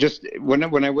that just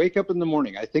when I wake up in the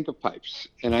morning, I think of pipes,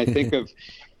 and I think of,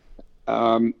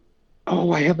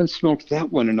 I haven't smoked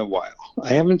that one in a while. I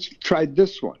haven't tried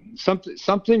this one.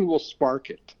 Something will spark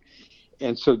it.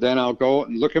 And so then I'll go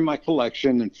and look at my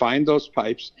collection and find those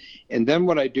pipes. And then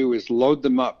what I do is load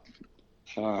them up.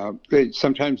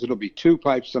 Sometimes it'll be 2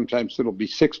 pipes, sometimes it'll be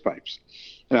 6 pipes.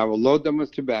 And I will load them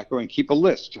with tobacco and keep a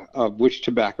list of which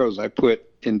tobaccos I put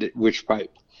into which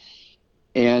pipe.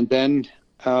 And then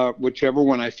whichever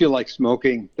one I feel like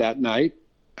smoking that night,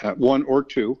 1 or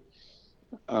 2,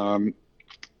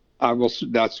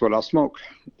 that's what I'll smoke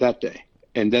that day.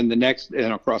 And then and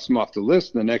I'll cross them off the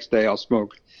list. And the next day I'll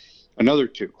smoke another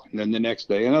 2, and then the next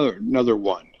day another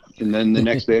 1, and then the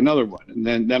next day another 1,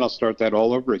 and then I'll start that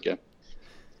all over again.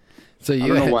 So I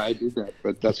don't know why I do that,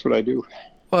 but that's what I do.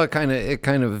 Well, it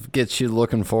kind of gets you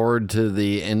looking forward to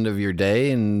the end of your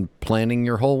day and planning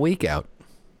your whole week out.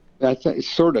 That's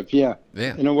sort of, yeah,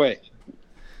 in a way.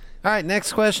 All right,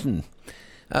 next question.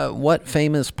 What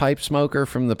famous pipe smoker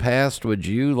from the past would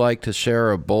you like to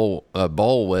share a bowl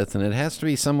with? And it has to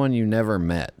be someone you never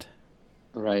met.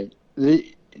 Right.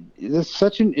 That's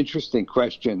such an interesting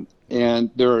question,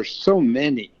 and there are so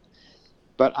many.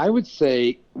 But I would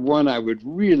say one I would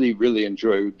really, really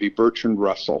enjoy would be Bertrand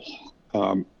Russell.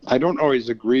 I don't always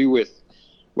agree with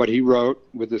what he wrote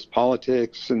with his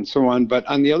politics and so on, but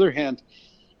on the other hand,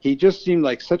 he just seemed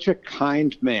like such a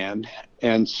kind man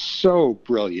and so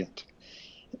brilliant.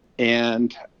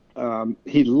 And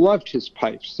he loved his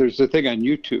pipes. There's a thing on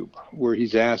YouTube where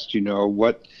he's asked,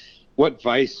 what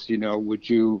vice, would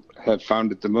you have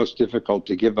found it the most difficult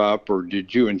to give up, or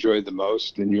did you enjoy the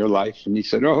most in your life? And he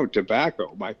said,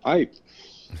 tobacco, my pipe.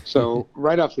 So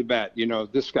right off the bat,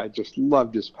 this guy just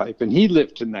loved his pipe, and he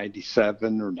lived to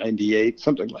 97 or 98,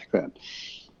 something like that.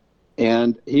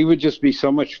 And he would just be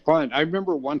so much fun. I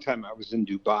remember one time I was in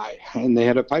Dubai, and they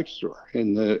had a pipe store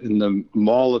in the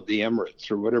Mall of the Emirates,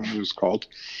 or whatever it was called.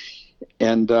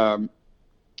 And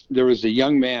there was a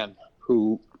young man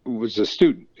who was a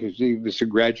student. He was a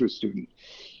graduate student,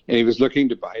 and he was looking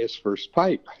to buy his first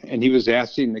pipe. And he was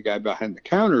asking the guy behind the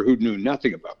counter who knew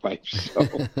nothing about pipes. So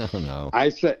no. I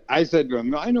said to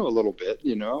him, I know a little bit,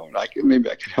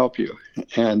 maybe I could help you.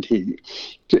 And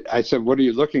I said, what are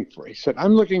you looking for? He said,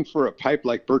 I'm looking for a pipe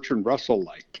like Bertrand Russell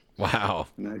liked. Wow.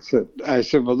 And I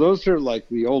said, well, those are like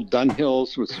the old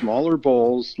Dunhills with smaller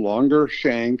bowls, longer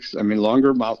shanks,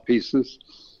 longer mouthpieces.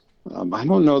 I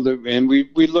don't know that, and we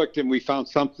looked and we found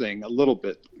something a little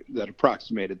bit that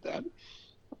approximated that.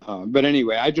 But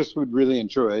anyway, I just would really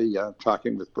enjoy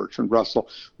talking with Bertrand Russell.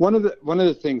 One of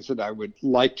the things that I would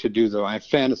like to do, though, I've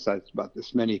fantasized about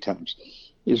this many times,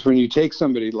 is when you take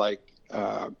somebody like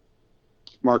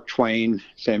Mark Twain,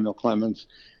 Samuel Clemens,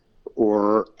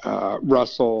 or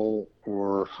Russell,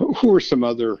 or who are some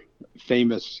other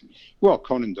famous,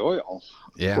 Conan Doyle,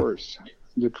 of course,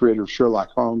 the creator of Sherlock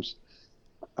Holmes.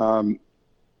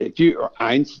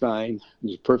 Einstein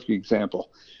is a perfect example,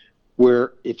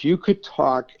 where if you could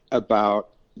talk about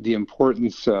the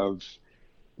importance of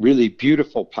really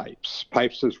beautiful pipes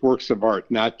as works of art,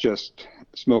 not just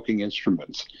smoking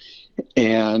instruments,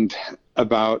 and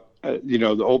about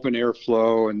the open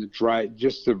airflow and the dry,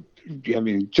 just the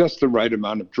right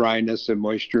amount of dryness and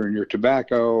moisture in your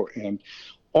tobacco, and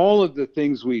all of the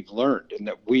things we've learned and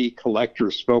that we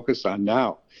collectors focus on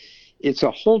now. It's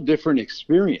a whole different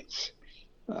experience.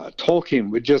 Tolkien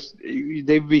would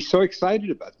they'd be so excited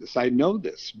about this. I know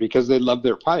this because they love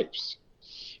their pipes.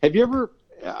 Have you ever,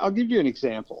 I'll give you an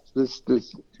example. This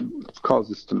calls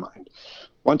this to mind.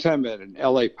 One time at an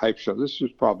LA pipe show, this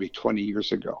was probably 20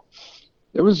 years ago,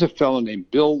 there was a fellow named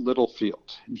Bill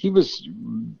Littlefield. He was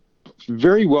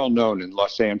very well known in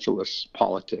Los Angeles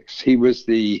politics. He was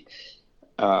the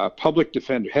public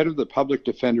defender, head of the public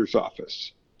defender's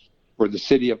office for the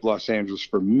city of Los Angeles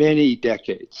for many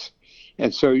decades.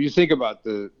 And so you think about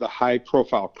the high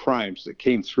profile crimes that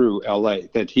came through LA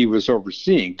that he was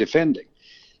overseeing, defending,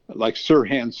 like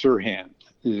Sirhan Sirhan,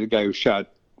 the guy who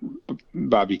shot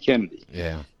Bobby Kennedy.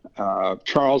 Yeah.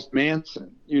 Charles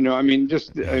Manson,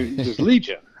 just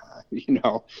Legion,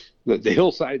 the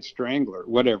Hillside Strangler,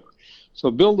 whatever.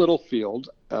 So Bill Littlefield,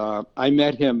 I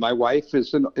met him. My wife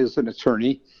is an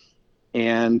attorney,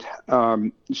 and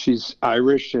she's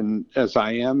Irish, and as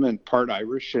I am, and part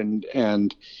Irish,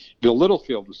 and Bill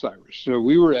Littlefield was Irish. So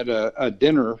we were at a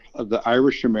dinner of the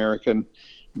Irish American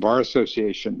Bar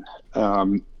Association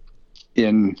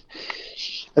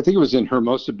I think it was in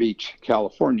Hermosa Beach,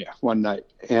 California, one night.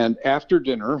 And after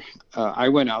dinner, I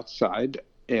went outside,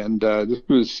 and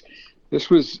this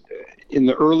was in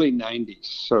the early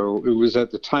 90s. So it was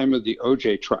at the time of the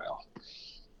OJ trial.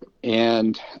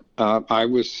 And I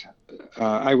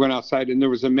went outside, and there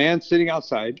was a man sitting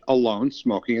outside alone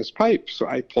smoking his pipe. So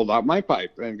I pulled out my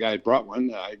pipe, and a guy had brought one,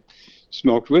 and I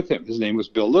smoked with him. His name was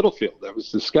Bill Littlefield. That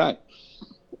was this guy.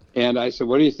 And I said,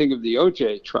 "What do you think of the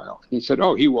OJ trial?" He said,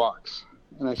 "Oh, he walks."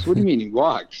 And I said, "What do you mean he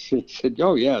walks?" He said,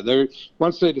 "Oh, yeah.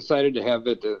 Once they decided to have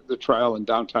the trial in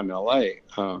downtown L.A.,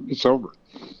 it's over.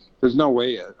 There's no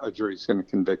way a jury's going to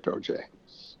convict OJ."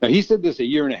 Now, he said this a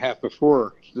year and a half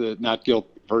before the not guilty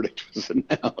verdict was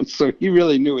announced, so he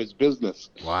really knew his business.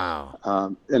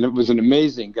 Wow. And it was an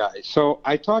amazing guy. So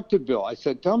I talked to Bill. I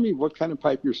said, "Tell me what kind of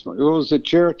pipe you're smoking." Well, it was a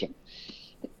Cheriton.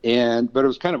 But it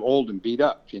was kind of old and beat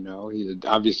up, He had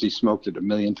obviously smoked it a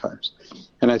million times.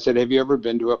 And I said, "Have you ever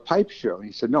been to a pipe show?" And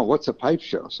he said, "No, what's a pipe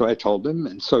show?" So I told him,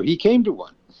 and so he came to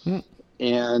one.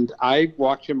 And I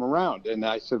walked him around, and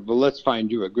I said, "Well, let's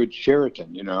find you a good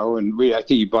Sheraton, And I think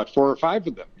he bought 4 or 5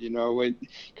 of them,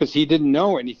 because he didn't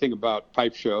know anything about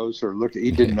pipe shows or he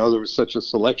didn't know there was such a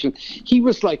selection. He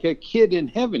was like a kid in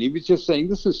heaven. He was just saying,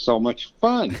 "This is so much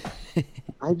fun."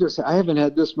 I haven't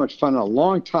had this much fun in a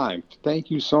long time. Thank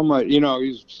you so much.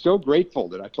 He's so grateful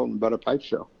that I told him about a pipe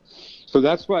show. So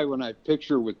that's why when I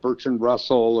picture with Bertrand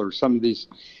Russell or some of these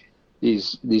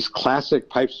classic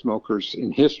pipe smokers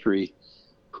in history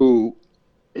who,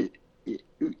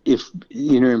 if,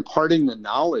 imparting the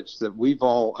knowledge that we've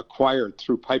all acquired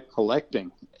through pipe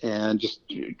collecting and just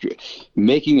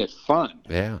making it fun.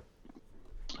 Yeah.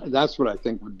 That's what I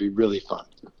think would be really fun.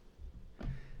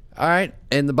 All right,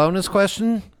 and the bonus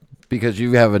question, because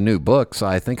you have a new book, so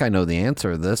I think I know the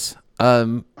answer to this.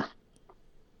 What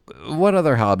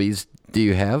other hobbies do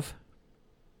you have?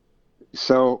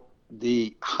 So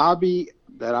the hobby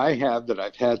that I have that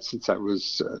I've had since I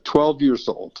was 12 years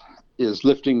old is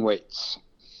lifting weights.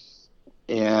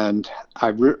 And I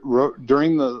wrote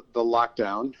during the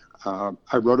lockdown,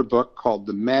 I wrote a book called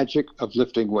The Magic of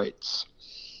Lifting Weights.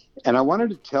 And I wanted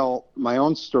to tell my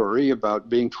own story about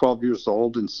being 12 years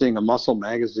old and seeing a muscle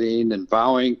magazine and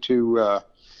vowing to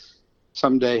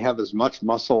someday have as much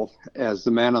muscle as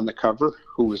the man on the cover,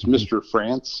 who was Mr.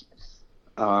 France.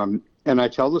 And I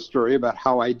tell the story about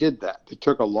how I did that. It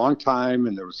took a long time,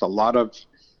 and there was a lot of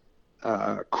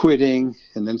quitting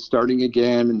and then starting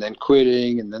again and then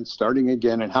quitting and then starting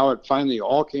again, and how it finally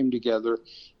all came together,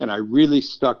 and I really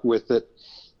stuck with it.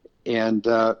 And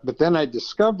but then I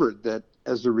discovered that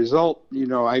as a result,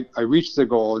 I reached the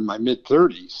goal in my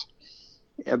mid-30s,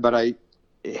 but I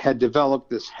had developed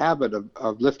this habit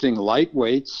of lifting light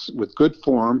weights with good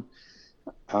form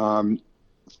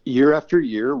year after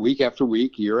year, week after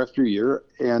week, year after year.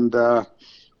 And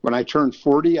when I turned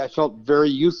 40, I felt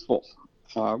very youthful.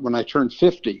 When I turned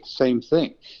 50, same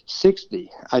thing.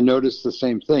 60, I noticed the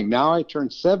same thing. Now I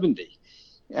turned 70.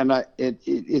 And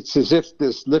it's as if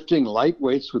this lifting light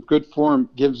weights with good form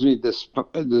gives me this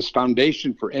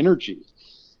foundation for energy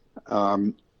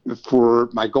for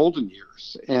my golden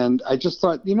years. And I just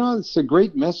thought, it's a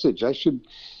great message. I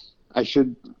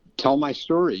should tell my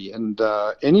story. And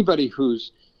anybody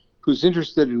who's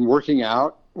interested in working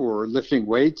out or lifting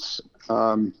weights,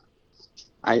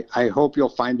 I hope you'll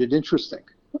find it interesting.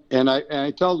 And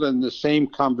I tell them the same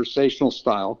conversational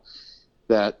style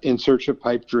that In Search of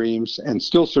Pipe Dreams and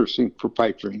Still Searching for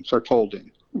Pipe Dreams are told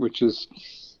in, which is,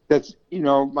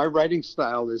 my writing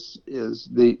style is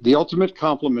the ultimate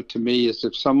compliment to me is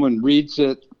if someone reads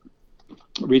it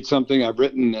reads something I've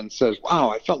written and says, wow,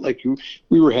 I felt like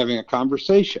we were having a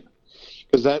conversation.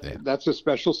 Because that's a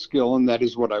special skill, and that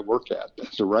is what I work at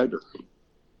as a writer.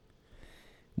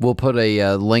 We'll put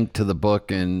a link to the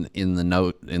book in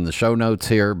the show notes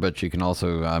here, but you can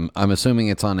also, I'm assuming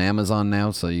it's on Amazon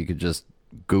now, so you could just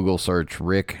Google search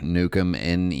Rick Newcombe,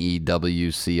 Newcombe,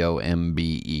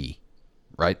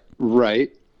 right?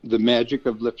 Right. The Magic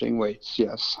of Lifting Weights,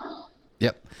 yes.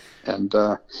 Yep. And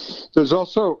there's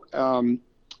also,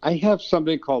 I have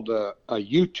something called a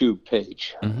YouTube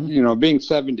page. Mm-hmm. Being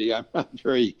 70, I'm not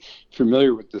very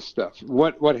familiar with this stuff.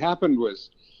 What happened was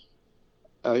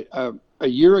a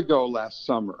year ago last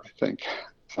summer, I think,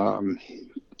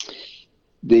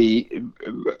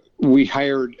 we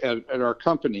hired at our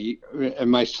company, and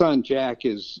my son Jack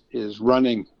is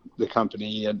running the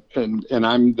company, and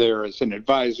I'm there as an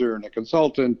advisor and a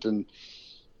consultant, and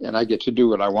I get to do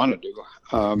what I want to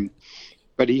do.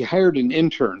 But he hired an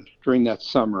intern during that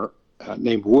summer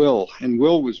named Will, and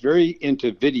Will was very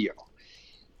into video.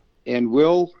 And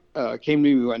Will came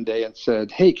to me one day and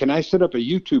said, hey, can I set up a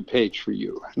YouTube page for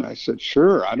you? And I said,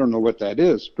 sure. I don't know what that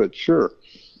is, but sure.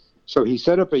 So he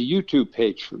set up a YouTube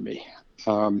page for me.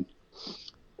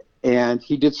 And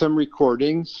he did some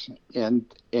recordings and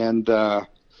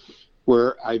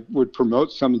where I would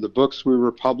promote some of the books we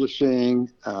were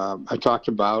publishing. I talked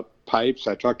about pipes.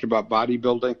 I talked about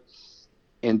bodybuilding.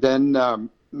 And then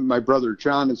my brother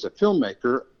John is a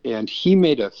filmmaker, and he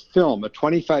made a film, a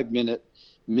 25-minute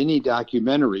mini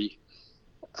documentary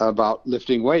about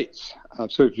lifting weights.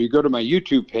 So if you go to my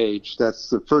YouTube page, that's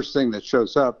the first thing that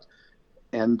shows up.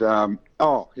 And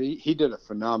he did a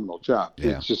phenomenal job.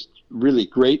 Yeah. It's just really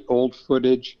great old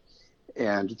footage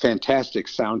and fantastic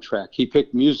soundtrack. He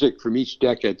picked music from each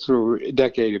decade. So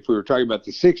if we were talking about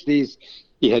the 60s,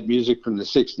 he had music from the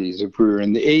 60s. If we were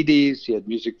in the 80s, he had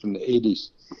music from the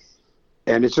 80s.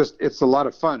 And it's a lot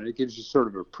of fun. It gives you sort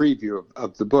of a preview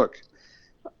of the book.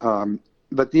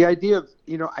 But the idea of,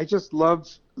 I just love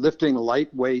lifting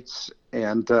light weights,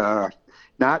 and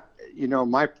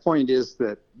my point is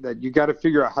that you got to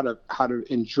figure out how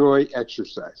to enjoy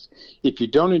exercise. If you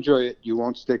don't enjoy it, you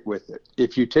won't stick with it.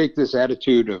 If you take this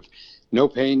attitude of no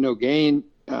pain, no gain,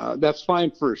 that's fine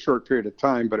for a short period of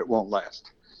time, but it won't last.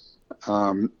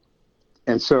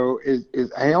 And so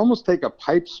I almost take a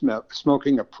pipe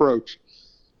smoking approach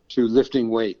to lifting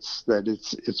weights, that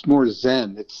it's more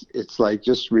zen. It's like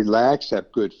just relax, have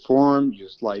good form,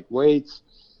 use light weights.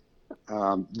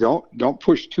 Don't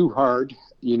push too hard,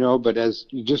 but as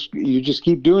you just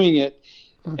keep doing it,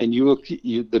 and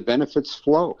the benefits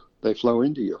flow. They flow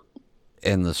into you.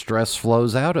 And the stress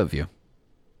flows out of you.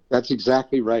 That's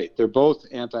exactly right. They're both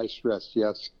anti-stress,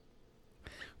 yes.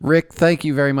 Rick, thank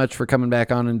you very much for coming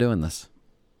back on and doing this.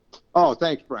 Oh,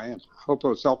 thanks, Brian. Hope it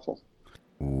was helpful.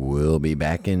 We'll be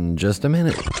back in just a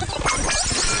minute.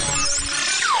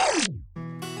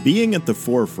 Being at the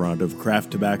forefront of craft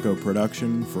tobacco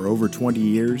production for over 20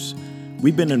 years,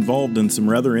 we've been involved in some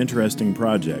rather interesting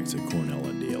projects at Cornell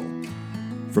 & Deal.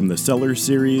 From the Cellar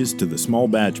Series to the Small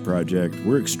Batch Project,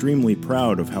 we're extremely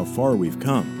proud of how far we've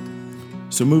come.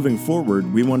 So moving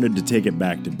forward, we wanted to take it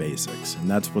back to basics, and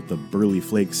that's what the Burley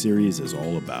Flake series is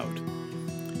all about.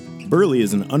 Burley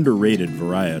is an underrated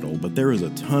varietal, but there is a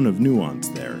ton of nuance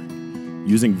there.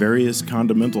 Using various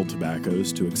condimental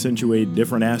tobaccos to accentuate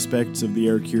different aspects of the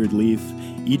air-cured leaf,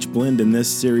 each blend in this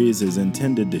series is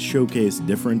intended to showcase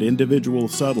different individual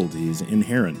subtleties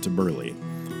inherent to Burley.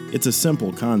 It's a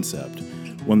simple concept,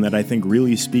 one that I think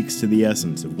really speaks to the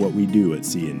essence of what we do at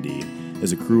C&D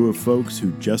as a crew of folks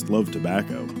who just love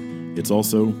tobacco. It's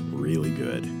also really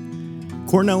good.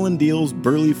 Cornell & Deal's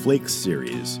Burley Flakes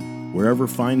series, wherever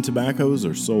fine tobaccos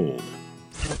are sold.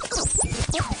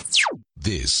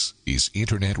 This is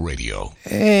Internet Radio.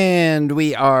 And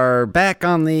we are back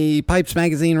on the Pipes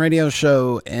Magazine radio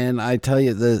show. And I tell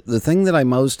you, the thing that I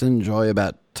most enjoy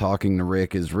about talking to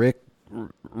Rick is Rick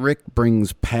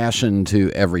brings passion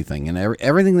to everything. And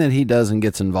everything that he does and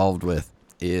gets involved with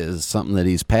is something that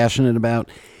he's passionate about.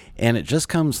 And it just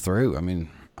comes through. I mean,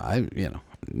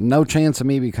 no chance of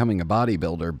me becoming a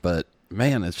bodybuilder, but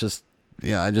man, it's just,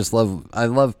 I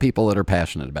love people that are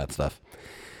passionate about stuff.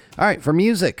 All right, for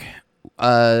music.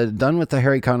 Done with the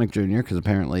Harry Connick Jr. because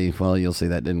apparently, well, you'll see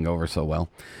that didn't go over so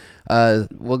well.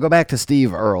 We'll go back to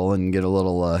Steve Earle and get a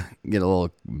little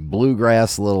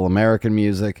bluegrass, a little American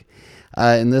music.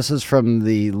 And this is from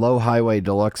the Low Highway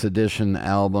Deluxe Edition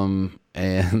album,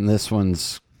 and this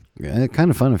one's kind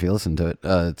of fun if you listen to it.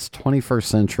 It's 21st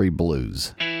Century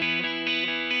Blues.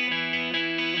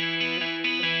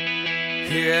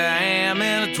 Here I am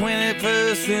in the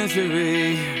 21st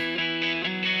century.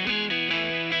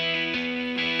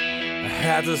 I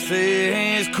have to say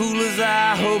ain't as cool as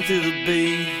I hoped it would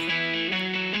be.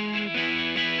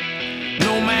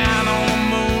 No man on the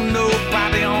moon,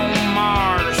 nobody on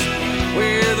Mars.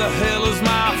 Where the hell is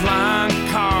my flying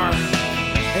car?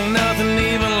 Ain't nothing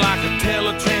even like a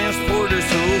teletransporter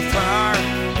so far.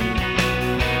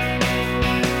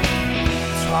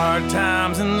 It's hard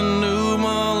times in the new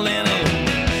millennium,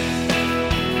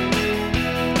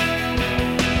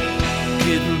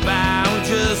 getting by with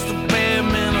just the bare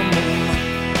minimum.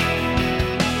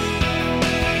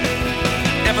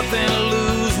 Everything to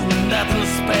lose and nothing to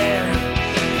spare.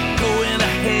 Going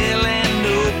to hell and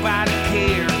nobody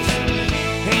cares.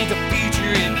 Ain't the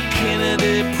future in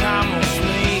Kennedy promised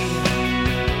me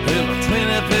in the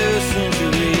 21st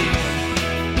century.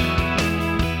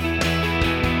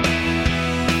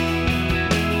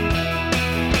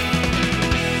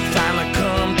 Finally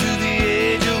come to the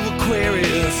age of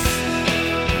Aquarius,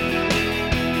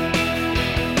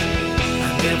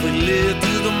 and if we live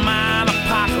through the mind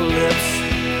apocalypse,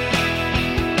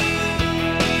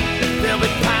 there'll be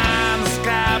pie in the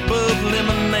sky above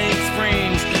Lemonade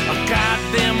Springs, a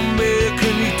goddamn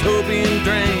American utopian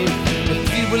dream. If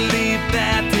you believe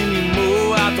that, then you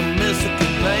move out the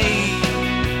Mississippi.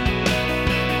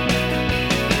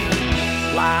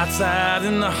 Lights out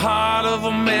in the heart of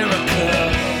America.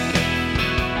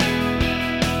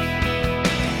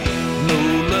 No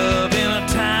love in a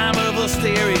time of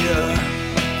hysteria.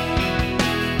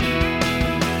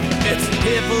 It's a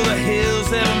head full of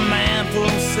hills, every man for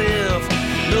himself.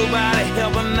 Nobody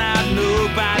helping out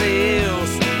nobody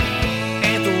else.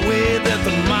 Ain't the way that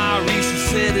the Maurice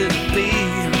said it'd be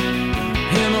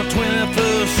in the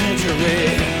 21st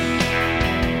century.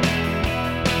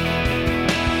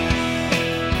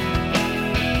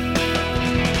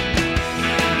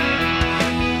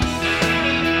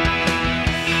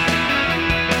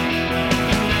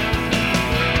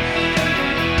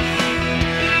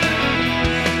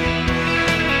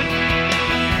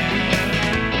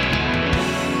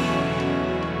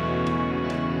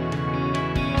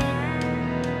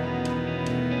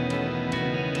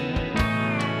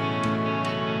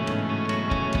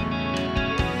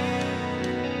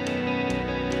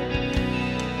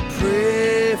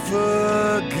 Pray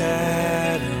for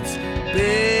guidance,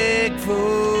 beg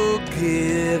forgiveness,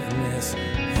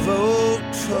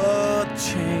 vote for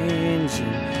change,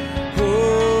 and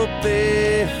hope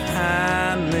they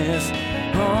find this.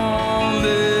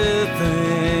 Only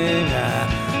thing I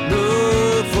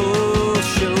know for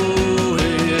sure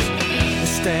is we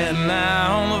stand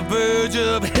now on the verge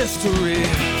of history.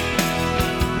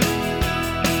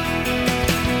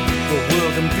 The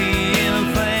world can be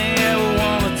anything we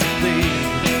want it to be.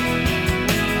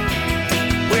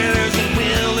 Where there's a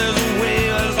will, there's a way,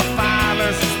 there's a fire,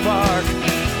 there's a spark.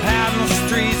 Out in the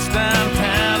streets,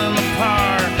 downtown, in the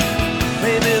park.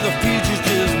 Maybe the future's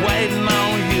just waiting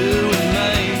on you and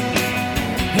me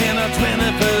in the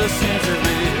 21st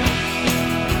century.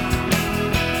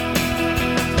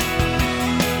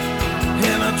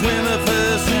 In the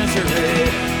 21st century.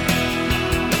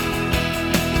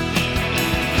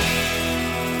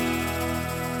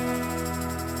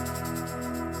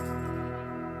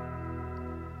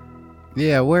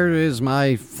 Yeah, where is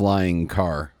my flying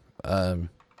car?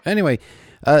 Anyway,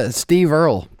 Steve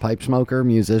Earle, pipe smoker,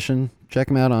 musician. Check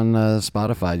him out on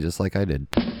Spotify, just like I did.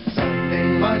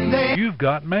 Sunday, Monday, you've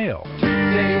got mail.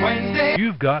 Tuesday, Wednesday,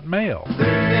 you've got mail.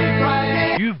 Thursday,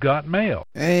 Friday, you've got mail.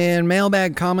 And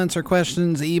mailbag comments or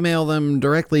questions, email them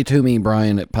directly to me,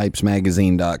 Brian at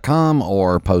pipesmagazine.com,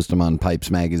 or post them on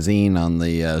Pipes Magazine on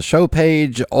the show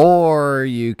page, or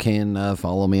you can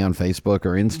follow me on Facebook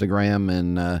or Instagram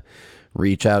and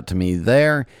reach out to me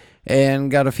there. And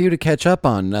got a few to catch up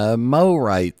on. Mo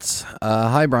writes,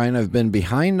 hi Brian, I've been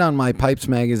behind on my Pipes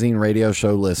Magazine radio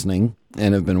show listening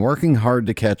and have been working hard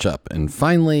to catch up, and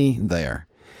finally there.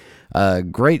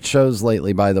 Great shows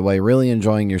lately, by the way. Really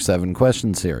enjoying your 7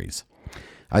 question series.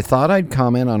 I thought I'd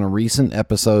comment on a recent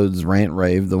episode's rant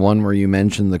rave, the one where you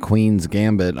mentioned The Queen's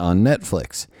Gambit on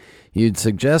Netflix. You'd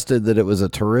suggested that it was a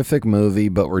terrific movie,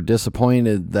 but were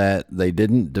disappointed that they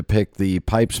didn't depict the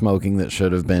pipe smoking that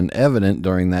should have been evident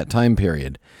during that time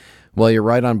period. Well, you're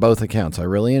right on both accounts. I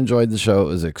really enjoyed the show.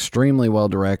 It was extremely well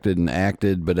directed and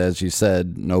acted, but as you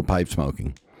said, no pipe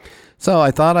smoking. So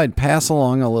I thought I'd pass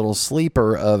along a little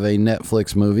sleeper of a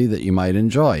Netflix movie that you might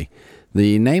enjoy.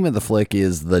 The name of the flick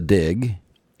is The Dig.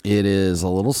 It is a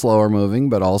little slower moving,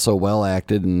 but also well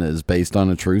acted and is based on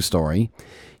a true story.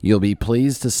 You'll be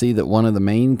pleased to see that one of the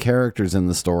main characters in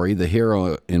the story, the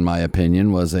hero, in my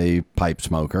opinion, was a pipe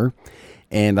smoker.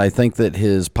 And I think that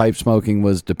his pipe smoking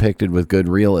was depicted with good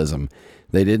realism.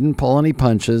 They didn't pull any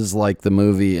punches like the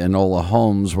movie Enola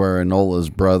Holmes, where Enola's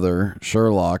brother,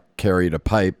 Sherlock, carried a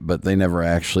pipe, but they never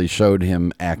actually showed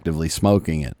him actively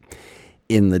smoking it.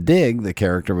 In The Dig, the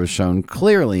character was shown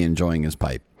clearly enjoying his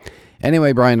pipe.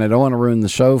 Anyway, Brian, I don't want to ruin the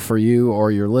show for you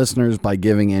or your listeners by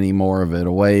giving any more of it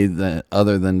away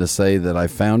other than to say that I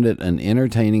found it an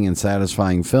entertaining and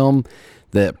satisfying film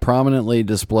that prominently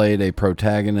displayed a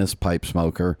protagonist pipe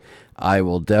smoker. I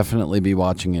will definitely be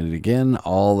watching it again.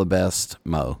 All the best,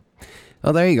 Mo.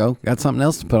 Oh, there you go. Got something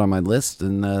else to put on my list,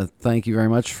 and thank you very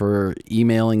much for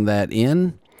emailing that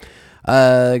in.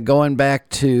 Going back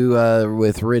to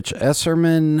with Rich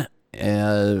Esserman,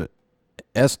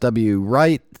 S.W.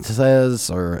 Wright says,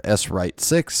 or S. Wright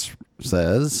 6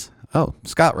 says, oh,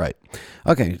 Scott Wright.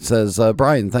 Okay, it says,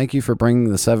 Brian, thank you for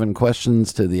bringing the 7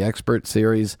 questions to the expert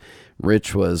series.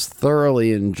 Rich was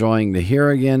thoroughly enjoying to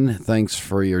hear again. Thanks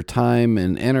for your time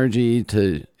and energy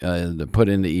to put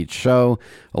into each show,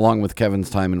 along with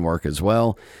Kevin's time and work as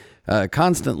well.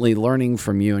 Constantly learning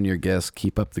from you and your guests.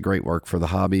 Keep up the great work for the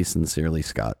hobby. Sincerely,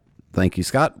 Scott. Thank you,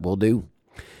 Scott. Will do.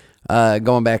 Going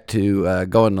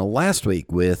to last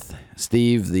week with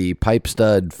Steve, the pipe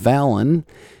stud Fallon.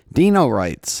 Dino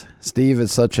writes, Steve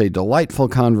is such a delightful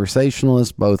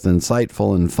conversationalist, both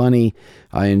insightful and funny.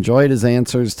 I enjoyed his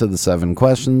answers to the 7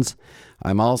 questions.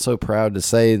 I'm also proud to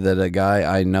say that a guy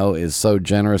I know is so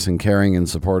generous and caring in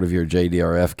support of your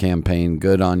JDRF campaign.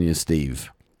 Good on you,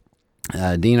 Steve.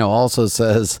 Dino also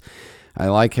says, I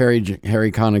like Harry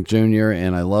Connick Jr.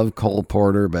 and I love Cole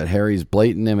Porter, but Harry's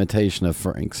blatant imitation of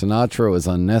Frank Sinatra was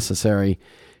unnecessary.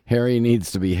 Harry needs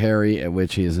to be Harry, at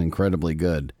which he is incredibly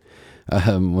good.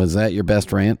 Was that your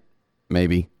best rant?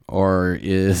 Maybe. Or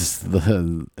is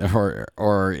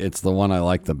or it's the one I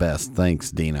like the best.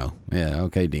 Thanks, Dino. Yeah,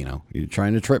 okay, Dino. You're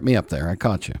trying to trip me up there. I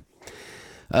caught you.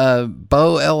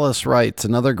 Bo Ellis writes,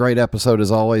 another great episode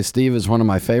as always. Steve is one of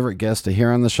my favorite guests to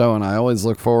hear on the show, and I always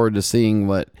look forward to seeing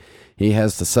what he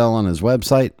has to sell on his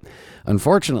website.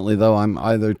 Unfortunately, though, I'm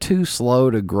either too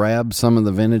slow to grab some of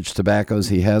the vintage tobaccos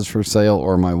he has for sale,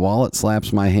 or my wallet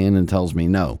slaps my hand and tells me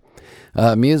no.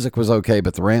 Music was okay,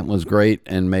 but the rant was great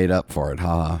and made up for it.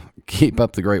 Keep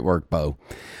up the great work, Bo.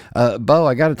 Bo,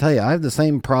 I got to tell you, I have the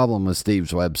same problem with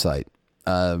Steve's website.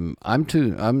 I'm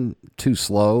too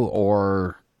slow,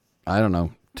 or I don't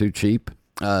know, too cheap.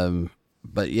 But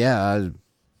yeah,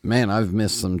 I've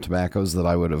missed some tobaccos that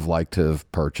I would have liked to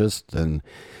have purchased, and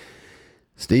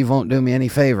Steve won't do me any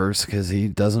favors because he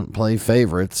doesn't play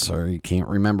favorites, or he can't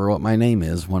remember what my name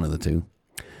is, one of the two.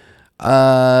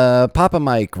 Papa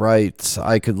Mike writes,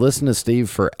 I could listen to Steve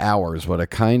for hours. What a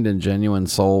kind and genuine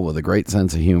soul with a great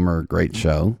sense of humor. Great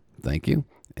show. Thank you.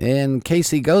 And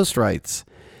Casey Ghost writes,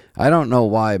 I don't know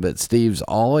why, but Steve's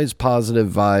always positive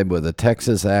vibe with a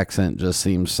Texas accent just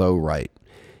seems so right.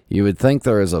 You would think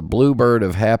there is a bluebird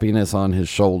of happiness on his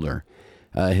shoulder.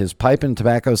 His pipe and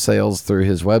tobacco sales through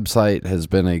his website has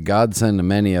been a godsend to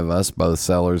many of us, both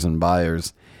sellers and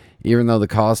buyers. Even though the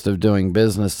cost of doing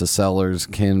business to sellers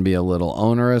can be a little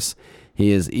onerous, he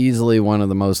is easily one of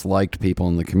the most liked people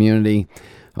in the community.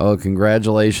 Oh,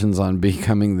 congratulations on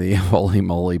becoming the holy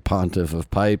moly pontiff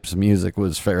of pipes. Music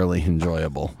was fairly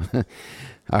enjoyable.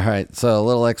 All right, so a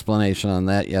little explanation on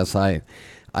that. Yes, I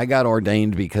got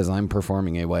ordained because I'm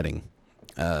performing a wedding,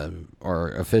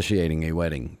 or officiating a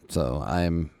wedding. So I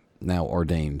am now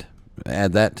ordained.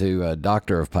 Add that to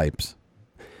Doctor of Pipes.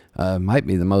 Might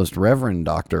be the most reverend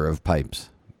doctor of pipes,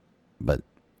 but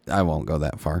I won't go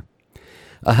that far.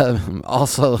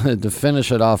 Also, to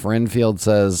finish it off, Renfield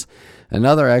says,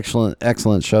 another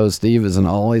excellent show. Steve is an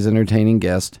always entertaining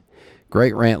guest.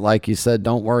 Great rant, like you said.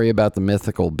 Don't worry about the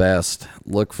mythical best.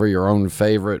 Look for your own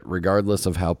favorite, regardless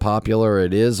of how popular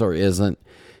it is or isn't.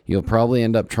 You'll probably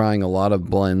end up trying a lot of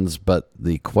blends, but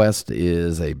the quest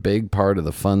is a big part of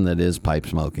the fun that is pipe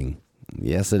smoking.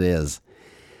 Yes, it is.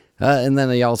 And then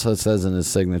he also says in his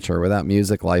signature, without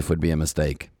music, life would be a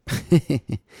mistake.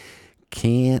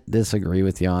 Can't disagree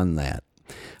with you on that.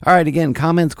 All right, again,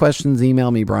 comments, questions,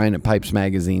 email me, Brian at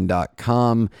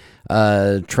pipesmagazine.com.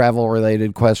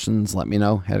 Travel-related questions, let me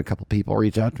know. Had a couple people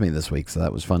reach out to me this week, so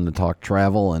that was fun to talk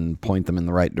travel and point them in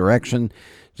the right direction.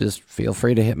 Just feel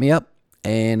free to hit me up.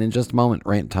 And in just a moment,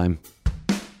 rant time.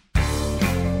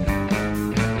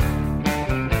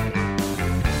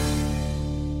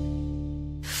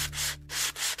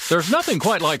 There's nothing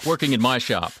quite like working in my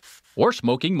shop or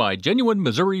smoking my genuine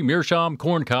Missouri Meerschaum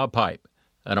corncob pipe,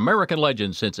 an American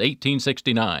legend since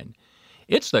 1869.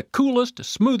 It's the coolest,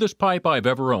 smoothest pipe I've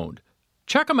ever owned.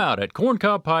 Check them out at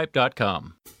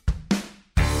corncobpipe.com.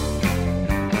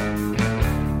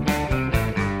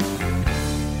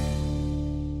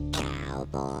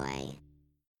 Cowboy.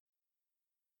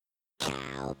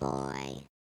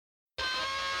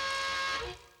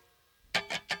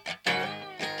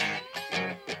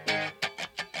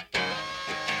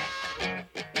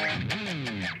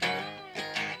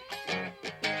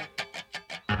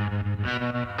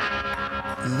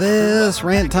 This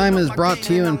rant time is brought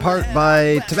to you in part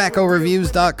by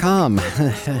TobaccoReviews.com.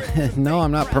 No,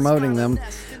 I'm not promoting them.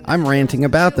 I'm ranting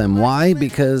about them. Why?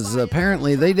 Because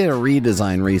apparently they did a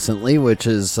redesign recently, which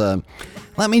is,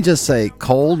 let me just say,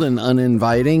 cold and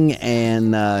uninviting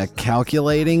and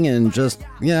calculating and just,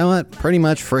 you know what, pretty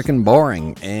much freaking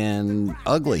boring and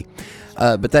ugly.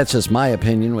 But that's just my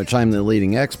opinion, which I'm the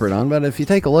leading expert on. But if you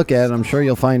take a look at it, I'm sure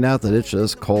you'll find out that it's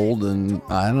just cold and,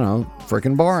 I don't know,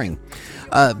 freaking boring.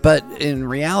 But in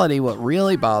reality, what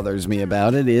really bothers me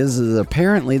about it is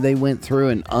apparently they went through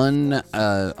and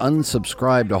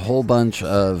unsubscribed a whole bunch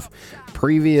of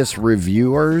previous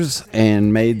reviewers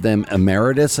and made them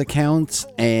emeritus accounts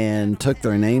and took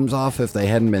their names off if they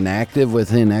hadn't been active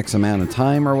within X amount of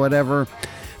time or whatever.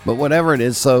 But whatever it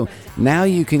is, so now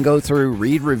you can go through,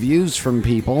 read reviews from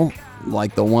people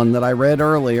like the one that I read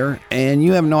earlier, and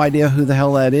you have no idea who the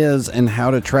hell that is and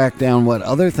how to track down what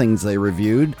other things they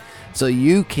reviewed. So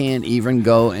you can't even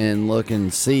go and look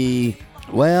and see,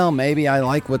 well, maybe I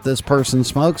like what this person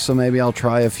smokes, so maybe I'll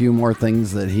try a few more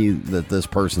things that this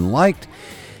person liked.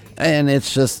 And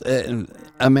it's just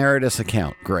emeritus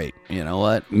account. Great. You know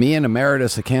what? Me and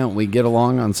emeritus account, we get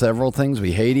along on several things.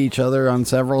 We hate each other on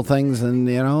several things. And,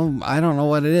 you know, I don't know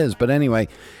what it is. But anyway,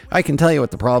 I can tell you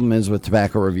what the problem is with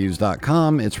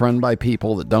TobaccoReviews.com. It's run by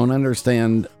people that don't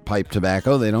understand pipe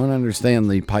tobacco. They don't understand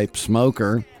the pipe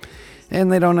smoker.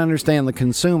 And they don't understand the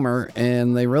consumer.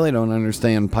 And they really don't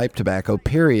understand pipe tobacco,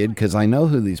 period, because I know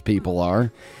who these people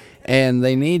are. And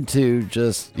they need to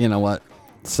just, you know what,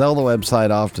 sell the website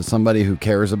off to somebody who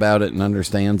cares about it and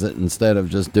understands it instead of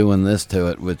just doing this to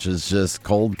it, which is just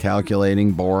cold,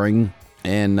 calculating, boring.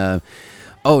 And,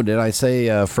 did I say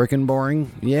frickin' boring?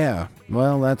 Yeah.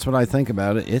 Well, that's what I think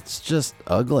about it. It's just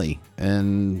ugly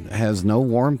and has no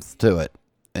warmth to it.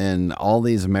 And all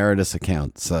these emeritus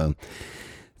accounts. So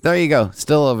there you go.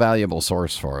 Still a valuable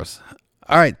source for us.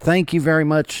 All right. Thank you very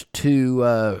much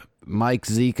to Mike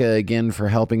Zika again for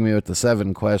helping me with the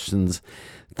 7 questions.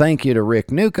 Thank you to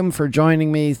Rick Newcombe for joining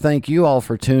me. Thank you all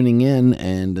for tuning in,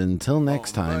 and until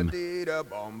next time. Happy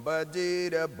trails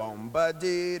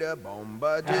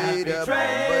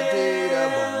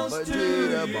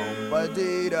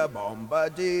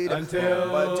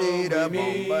until we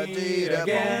meet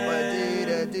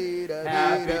again.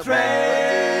 Happy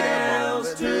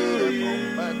trails to you.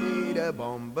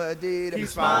 Keep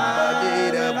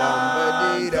smiling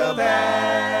until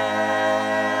then.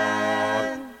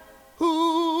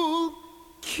 Who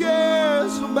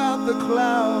cares about the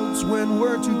clouds when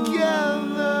we're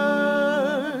together?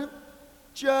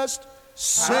 Just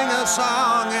sing a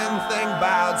song and think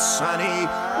about sunny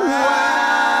weather.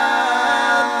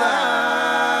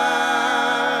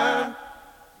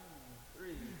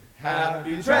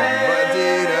 Happy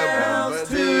trails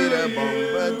to you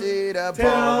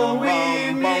till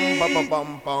we meet again.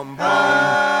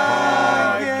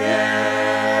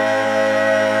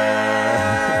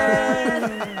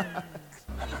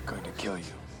 I'm not going to kill you.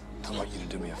 I want you to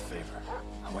do me a favor.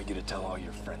 I want you to tell all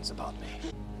your friends about me.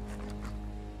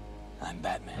 I'm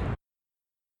Batman.